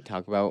say,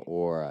 talk about,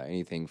 or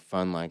anything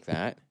fun like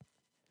that.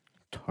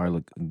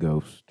 Tarlik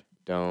Ghost.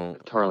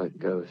 Don't. Tarlet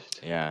Ghost.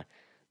 Yeah,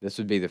 this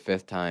would be the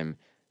 5th time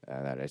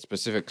that a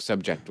specific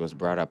subject was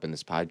brought up in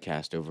this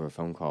podcast over a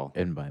phone call.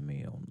 And by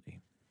me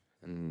only.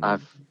 And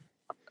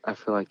I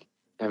feel like.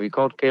 Have you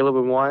called Caleb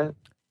and Wyatt?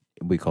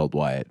 We called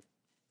Wyatt.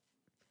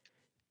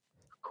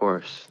 Of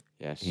course.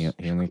 yes, He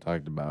only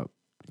talked about,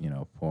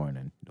 porn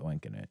and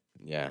doinking it.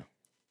 yeah.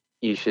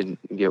 You should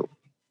get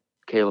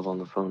Caleb on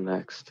the phone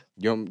next.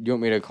 You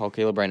want me to call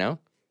Caleb right now?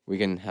 We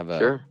can have a.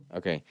 Sure.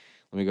 Okay,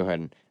 let me go ahead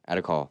and add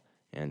a call,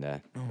 and Oh,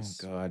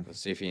 God.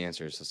 let's see if he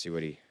answers. Let's see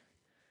what he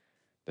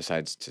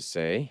decides to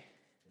say.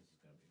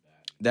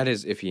 That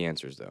is if he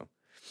answers, though,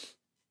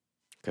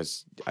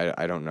 because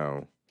I don't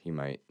know. He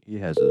might. He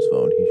has his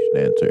phone. He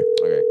should answer.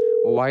 Okay.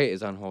 Well, Wyatt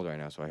is on hold right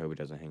now, so I hope he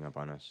doesn't hang up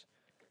on us.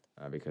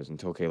 Because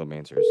until Caleb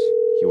answers,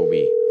 he will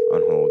be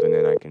on hold, and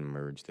then I can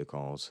merge the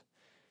calls.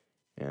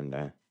 And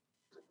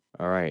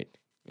all right,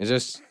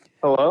 is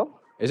Hello?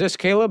 this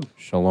Caleb?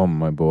 Shalom,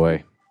 my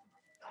boy.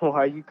 Why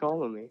are you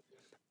calling me?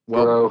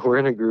 Well, Bro, we're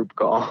in a group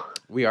call.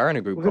 we are in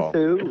a group call.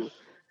 With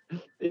who?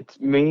 It's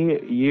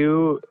me,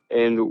 you,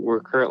 and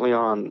we're currently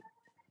on.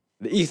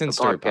 The Ethan A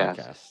Story podcast.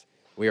 podcast.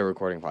 We are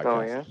recording podcast.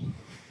 Oh, yeah?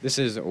 This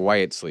is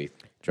Wyatt Sleeth,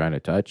 Trying to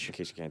touch? in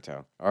case you can't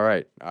tell. All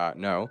right.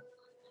 No,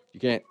 you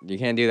can't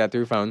do that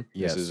through phone.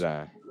 Yes. This is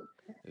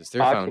it's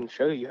through I phone. can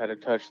show you how to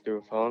touch through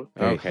a phone.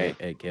 Okay.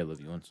 Hey, Caleb,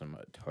 you want some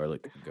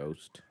Tarlik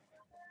Ghost?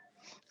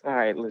 All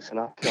right, listen,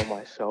 I'll kill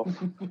myself.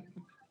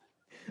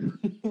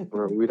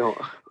 Bro, we don't.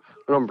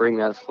 Don't bring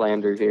that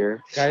slander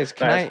here. Guys,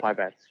 That's my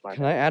bad. It's my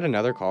can I add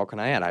another call? Can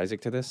I add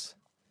Isaac to this?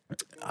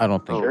 I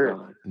don't think.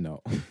 Sure.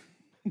 No. All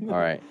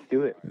right.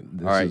 Do it.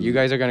 This All right. is- You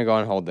guys are gonna go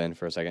on hold then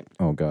for a second.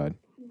 Oh God.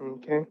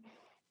 Okay.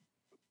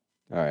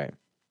 All right.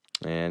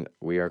 And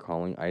we are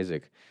calling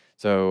Isaac.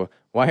 So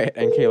Wyatt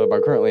and Caleb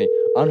are currently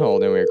on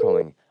hold, and we are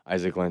calling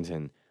Isaac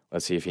Linton.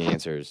 Let's see if he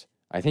answers.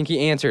 I think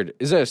he answered.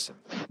 Is this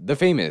the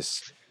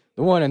famous,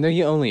 the one and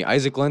the only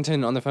Isaac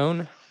Linton on the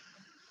phone?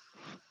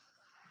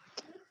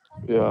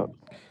 Yeah.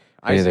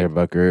 Hey Isaac, there,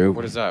 Buckaroo.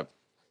 what is up?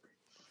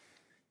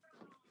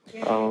 I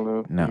don't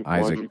know. Now,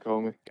 Why'd Isaac. you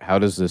call me? How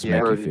does this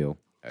Yeah. make you feel?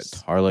 A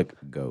Tarlic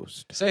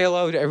ghost. Say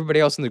hello to everybody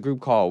else in the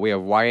group call. We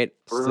have Wyatt,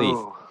 Sleeth,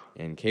 Bro,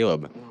 and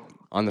Caleb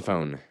on the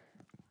phone.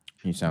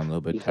 You sound a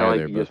little bit you tired sound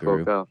there, like you just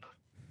Buckaroo. woke up.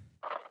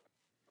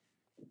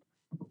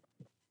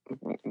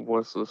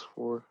 What's this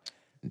for?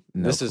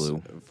 No This clue.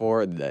 is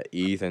for the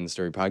Ethan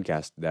Story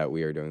podcast that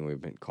we are doing.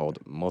 We've been called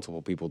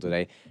multiple people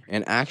today,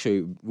 and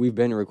actually, we've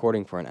been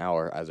recording for an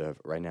hour as of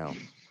right now.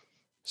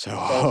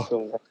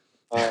 So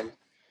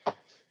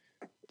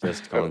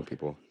just calling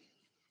people.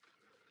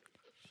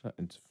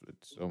 It's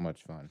so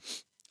much fun.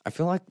 I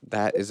feel like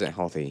that isn't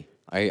healthy.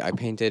 I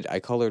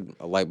colored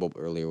a light bulb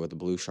earlier with a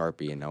blue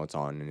Sharpie, and now it's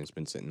on, and it's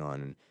been sitting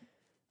on, and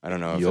I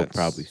don't know if You'll that's...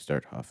 probably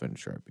start huffing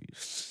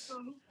Sharpies.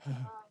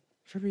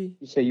 Sharpie.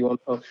 You say you want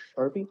a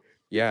Sharpie?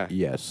 Yeah.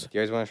 Yes. Do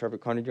you guys want a Sharpie?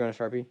 Connor, do you want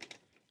a Sharpie?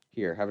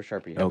 Here, have a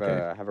Sharpie. Have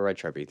Okay. have a red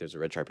Sharpie. There's a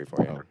red Sharpie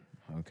for you.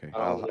 Oh, okay.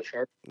 I'll- want a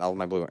Sharpie. I'll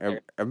my blue one.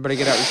 Everybody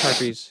get out your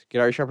Sharpies. Get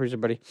out your Sharpies,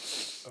 everybody.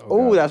 Oh,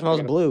 Oh, God. that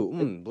smells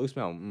blue. Blue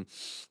smell.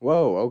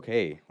 Whoa,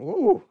 okay.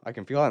 Whoa, I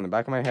can feel that in the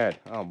back of my head.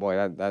 Oh boy,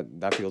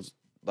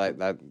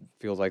 that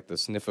feels like the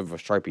sniff of a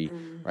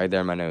Sharpie right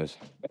there in my nose.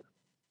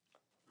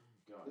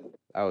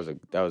 That was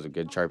a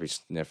good Sharpie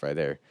sniff right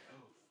there.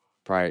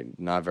 Probably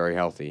not very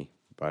healthy,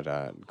 but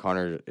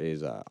Connor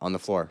is on the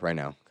floor right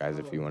now, guys.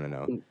 If you want to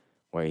know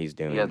what he's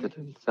doing. Yeah, that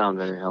doesn't sound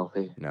very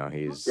healthy. No,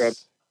 he's Grab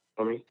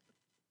for me.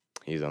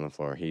 he's on the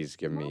floor. He's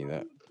giving me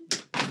that.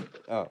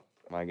 Oh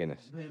my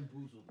goodness.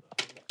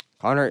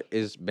 Connor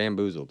is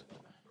bamboozled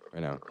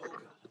right now.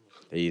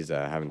 He's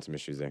having some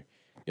issues there.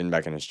 Getting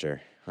back in his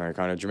chair. All right,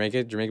 Connor, did you make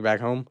it? Did you make it back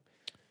home?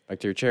 Back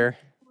to your chair?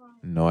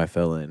 No, I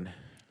fell in.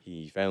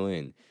 He fell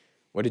in.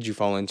 What did you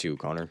fall into,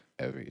 Connor?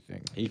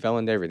 Everything. He fell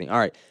into everything. All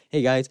right.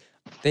 Hey, guys.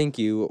 Thank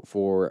you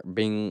for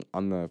being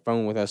on the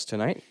phone with us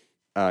tonight.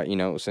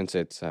 Since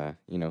it's,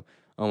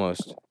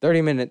 almost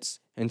 30 minutes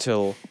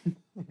until...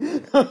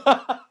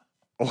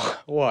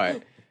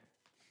 What?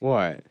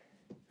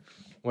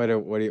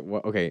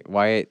 Okay,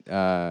 Wyatt,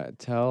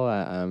 tell,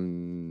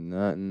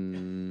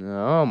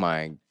 oh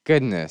my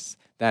goodness.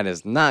 That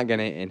is not going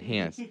to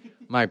enhance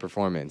my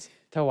performance.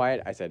 Tell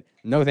Wyatt I said,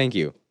 no, thank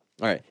you.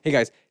 All right. Hey,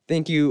 guys,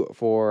 thank you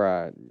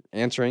for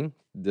answering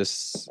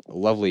this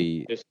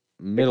lovely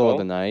middle of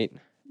the night.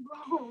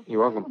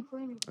 You're welcome.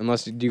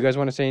 Unless, do you guys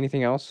want to say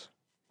anything else?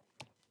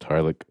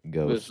 Tarlic This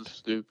ghost. is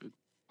stupid.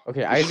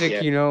 Okay,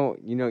 Isaac, Yeah.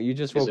 you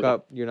just Is woke it-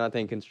 up. You're not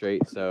thinking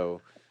straight,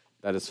 so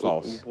that is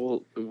false.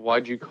 Well,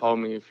 why'd you call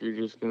me if you're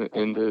just gonna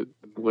end it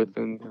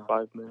within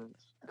 5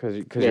 minutes? Because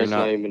Yeah, you're it's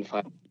not even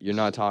 5. you're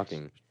not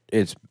talking.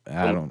 It's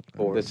I don't.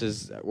 This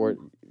is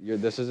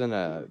this isn't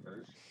a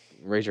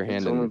raise your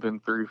hand It's only and been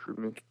 3 for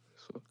me.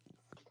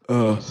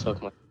 So.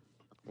 Suck my.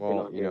 well,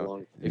 not getting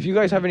along. if you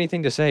guys have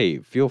anything to say,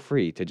 feel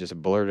free to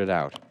just blurt it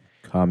out.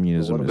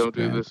 Communism is Don't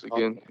do bad. this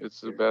again.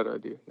 It's a bad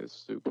idea. It's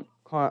stupid.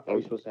 Are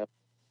we supposed to have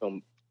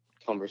some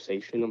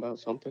conversation about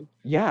something?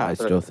 Yeah, I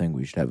still think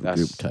we should have a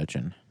group That's-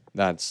 touching.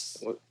 that's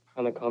What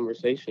kind of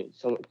conversation?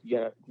 Some you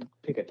gotta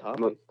pick a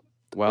topic.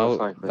 well,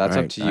 fine. that's up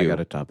Alright, to I you. got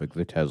a topic.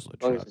 The Tesla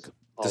As long as truck. it's The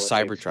politics,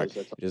 Cybertruck. 'cause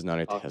that's It is not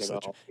a talking Tesla.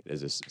 about- It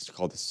is. It's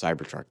called the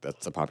Cybertruck.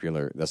 That's the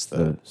popular. That's The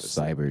the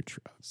Cybertruck.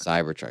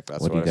 Cybertruck.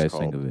 That's What do you it's guys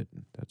called. think of it?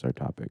 That's our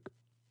topic.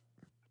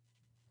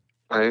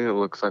 I think it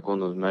looks like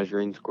one of those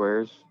measuring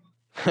squares.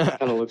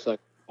 Kind of looks like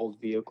an old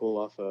vehicle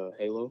off of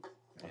Halo.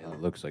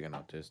 It looks like an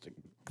autistic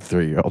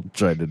 3-year-old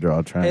trying to draw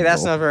a triangle. Hey,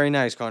 that's not very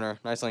nice, Connor.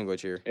 Nice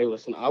language here. Hey,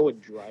 listen, I would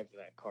drive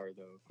that car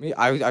though. Me,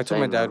 I told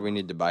my Same, dad though. we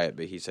need to buy it,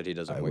 but he said he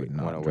doesn't I wait, would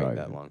not want to wait drive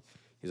that it. long.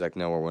 He's like,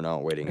 no, we're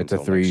not waiting It's a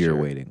until next 3-year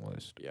year. waiting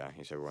list. Yeah,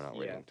 he said we're not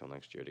waiting Yeah. until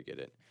next year to get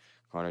it.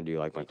 Connor, do you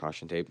like my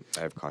caution tape?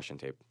 I have caution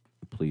tape.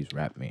 Please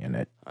wrap me in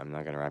it. I'm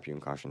not gonna wrap you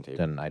in caution tape.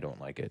 Then I don't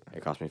like it.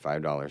 It cost me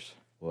 $5.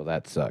 Well,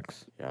 that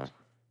sucks. Yeah.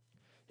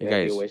 Yeah, You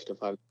it'd be guys, a waste of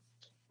 5.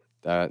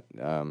 that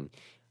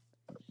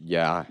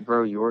yeah,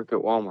 Bro, you work at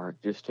Walmart.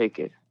 Just take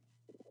it.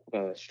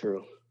 That's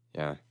true.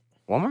 yeah.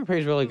 Walmart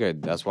pays really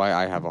good. That's why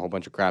I have a whole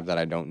bunch of crap that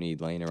I don't need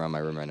laying around my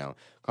room right now.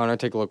 Connor,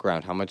 take a look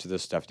around. How much of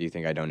this stuff do you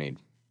think I don't need?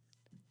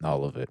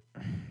 All of it.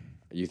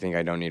 You think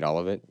I don't need all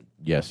of it?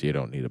 Yes, you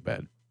don't need a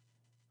bed.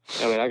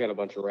 I mean, I got a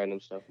bunch of random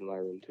stuff in my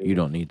room too. You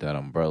don't need that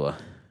umbrella.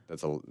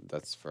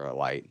 That's for a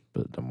light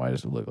But then why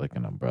does it look like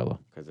an umbrella?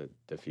 because it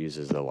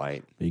diffuses the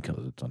light.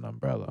 Because it's an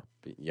umbrella.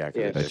 Yeah,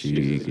 Yeah, because but you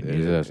can use it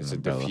as it's an a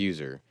umbrella.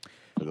 diffuser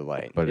for the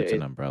light. But Yeah, it's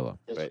an it- umbrella.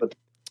 Just but- put-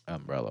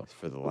 Umbrella. It's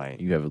for the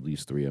light. You have at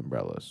least 3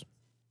 umbrellas.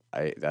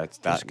 That's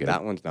Just get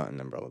that it. one's not an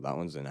umbrella. That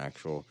one's an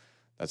actual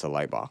That's a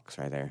light box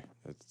right there.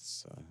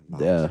 That's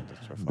box. Yeah, That's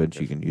but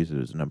reflective. you can use it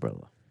as an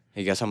umbrella.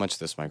 Hey, guess how much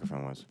this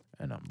microphone was?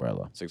 An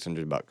umbrella.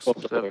 $600. Well,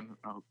 7.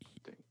 Oh,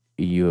 dang.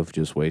 You have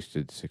just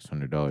wasted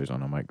 $600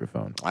 on a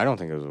microphone. I don't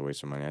think it was a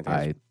waste of money. I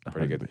think it's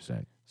pretty good 100%. I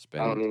don't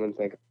spend. even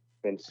think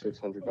I've spent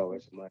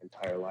 $600 in my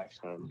entire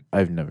lifetime.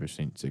 I've never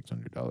seen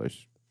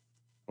 $600.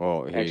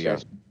 Well, here you Actually, I go.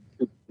 spent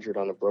 $200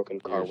 on a broken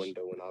car Here's-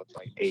 window when I was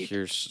like 8.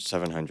 Here's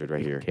 700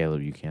 right here.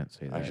 Caleb, you can't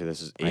say that. Actually,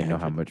 this is I 800. know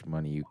how much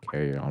money you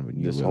carry on when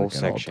you This work whole at all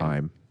section.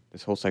 time.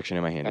 This whole section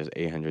in my hand is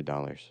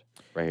 $800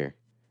 right here.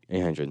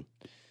 800.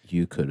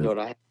 You could You know have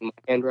what I have in my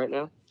hand right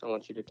now? I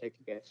want you to take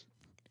a guess.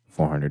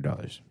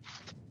 $400.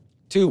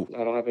 2.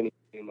 I don't have anything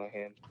in my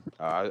hand.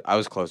 I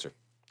was closer.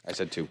 I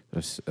said 2. A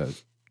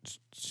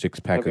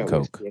 6-pack I've of got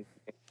Coke. whiskey.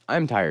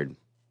 I'm tired.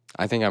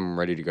 I think I'm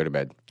ready to go to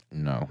bed.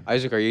 No.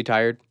 Isaac, are you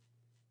tired?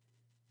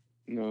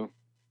 No.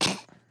 I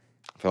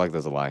feel like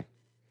that's a lie.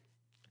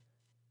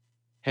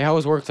 Hey, how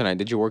was work tonight?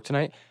 Did you work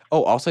tonight?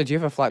 Oh, also, do you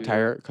have a flat Yeah.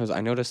 tire? Because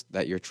I noticed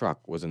that your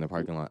truck was in the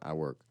parking lot at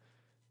work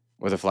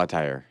with a flat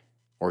tire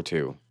or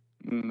 2.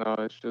 No,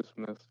 it's just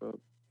messed up.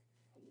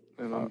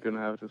 And I'm gonna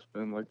have to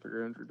spend like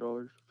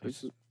 $300 to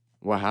fix it.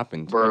 What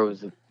happened? Bro,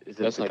 is it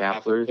That's the like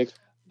half a Kapplers? fix-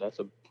 That's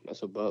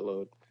a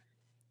buttload.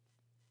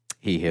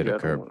 He hit Yeah, a I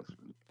don't curb. wanna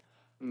spend-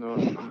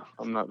 No,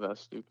 I'm not that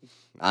stupid.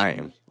 I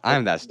am.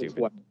 I'm that That's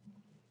stupid.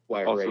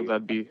 why I Also, raised-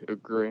 that'd be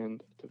 $1,000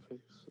 to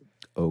fix.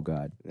 Oh,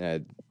 God.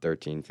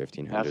 13,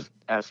 1500.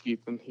 Ask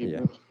Ethan. He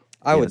Yeah. knows.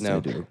 I would Yes, know.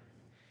 do.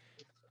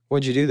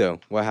 What'd you do though?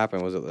 What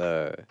happened? Was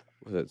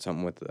it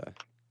something with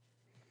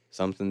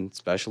something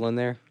special in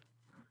there?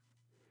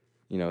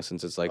 You know,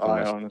 since it's like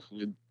I almost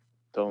honestly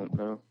don't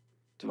know.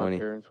 20. My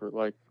parents were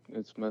like,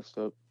 it's messed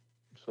up,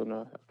 so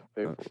now I have to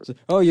pay for it.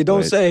 Oh, you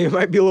don't Wait. say. It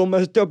might be a little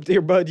messed up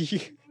there, buddy.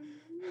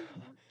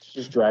 It's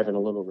just driving a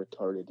little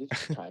retarded.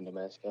 It's kind of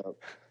messed up.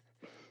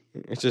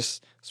 It's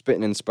just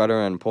spitting and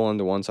sputtering and pulling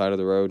to one side of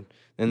the road,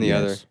 then the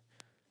other, Yes.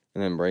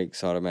 and then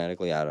brakes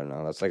automatically. I don't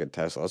know. That's like a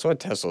Tesla. That's what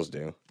Teslas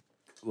do.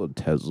 Well,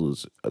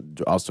 Teslas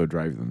also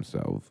drive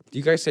themselves. Do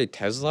you guys say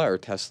Tesla or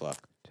Tesla?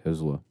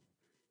 Tesla.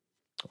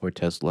 Or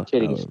Tesla.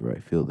 Titties. However I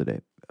feel today.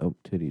 Oh,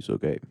 titties,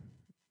 okay.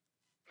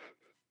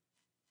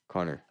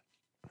 Connor.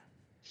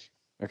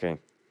 Okay.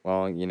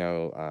 Well,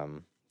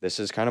 this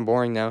is kind of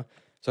boring now.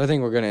 So I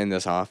think we're going to end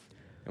this off.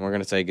 And we're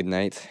going to say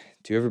goodnight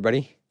to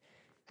everybody,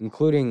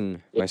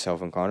 including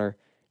myself and Connor.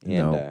 And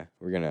No.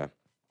 we're going to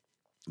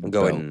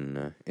go ahead Don't.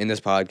 and end this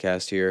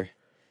podcast here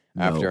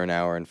after No. an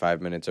hour and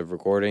 5 minutes of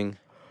recording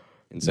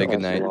and say No.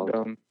 goodnight. You're All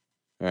dumb.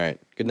 right.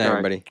 Good night, All right.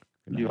 everybody.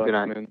 You Good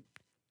night. man.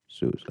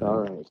 Suicide. All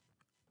right.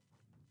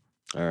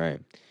 All right.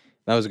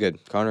 That was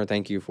good. Connor,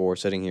 thank you for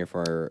sitting here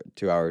for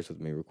 2 hours with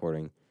me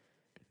recording.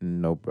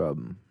 No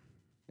problem.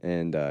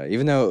 And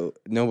even though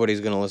nobody's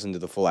going to listen to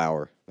the full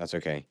hour, that's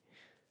okay.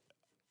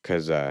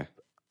 Because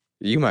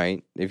you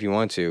might, if you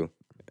want to.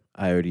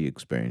 I already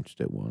experienced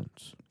it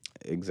once.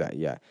 Exactly,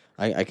 yeah.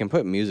 I can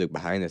put music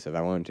behind this if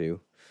I want to.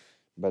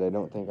 But I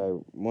don't think I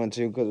want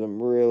to because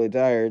I'm really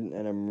tired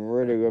and I'm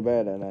ready to go to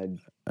bed. And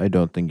I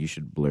don't think you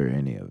should blur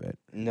any of it.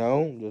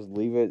 no, just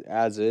leave it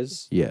as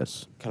is.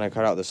 Yes. Can I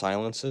cut out the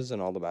silences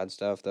and all the bad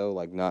stuff, though?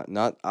 Like,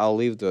 not I'll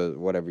leave the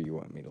whatever you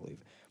want me to leave.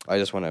 I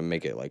just want to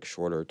make it, like,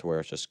 shorter to where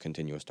it's just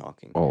continuous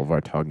talking. All of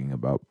our talking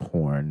about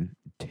porn,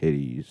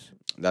 titties.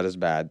 That is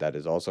bad. That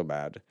is also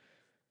bad.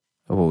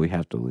 Oh, well, we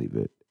have to leave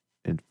it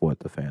in what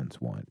the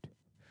fans want.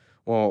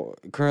 Well,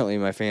 currently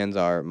my fans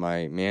are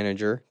my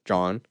manager,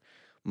 John,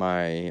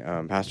 my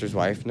pastor's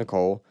wife,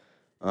 Nicole,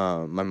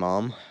 my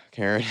mom,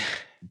 Karen.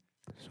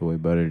 So we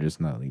better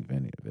just not leave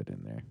any of it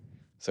in there.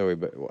 So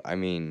I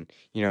mean,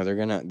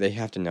 they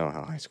have to know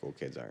how high school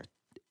kids are.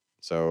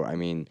 So, I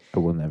mean, I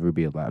will never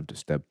be allowed to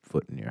step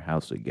foot in your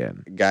house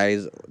again.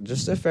 guys,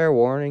 just a fair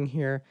warning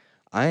here.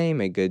 I am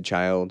a good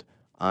child.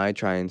 I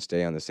try and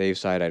stay on the safe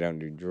side. I don't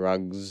do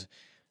drugs.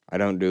 I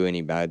don't do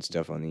any bad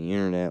stuff on the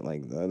internet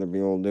like the other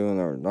people do and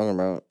they're talking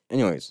about.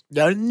 Anyways.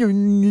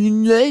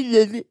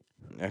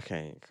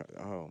 Okay.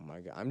 Oh, my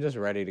God. I'm just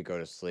ready to go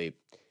to sleep.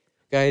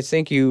 Guys,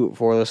 thank you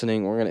for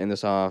listening. We're going to end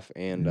this off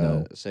and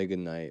No. say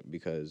goodnight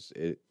because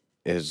it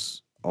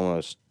is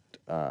almost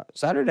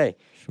Saturday.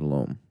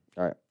 Shalom.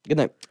 All right. Good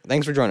night.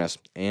 Thanks for joining us.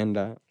 And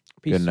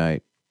peace. Good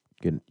night.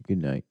 Good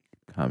night.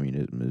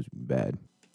 Communism is bad.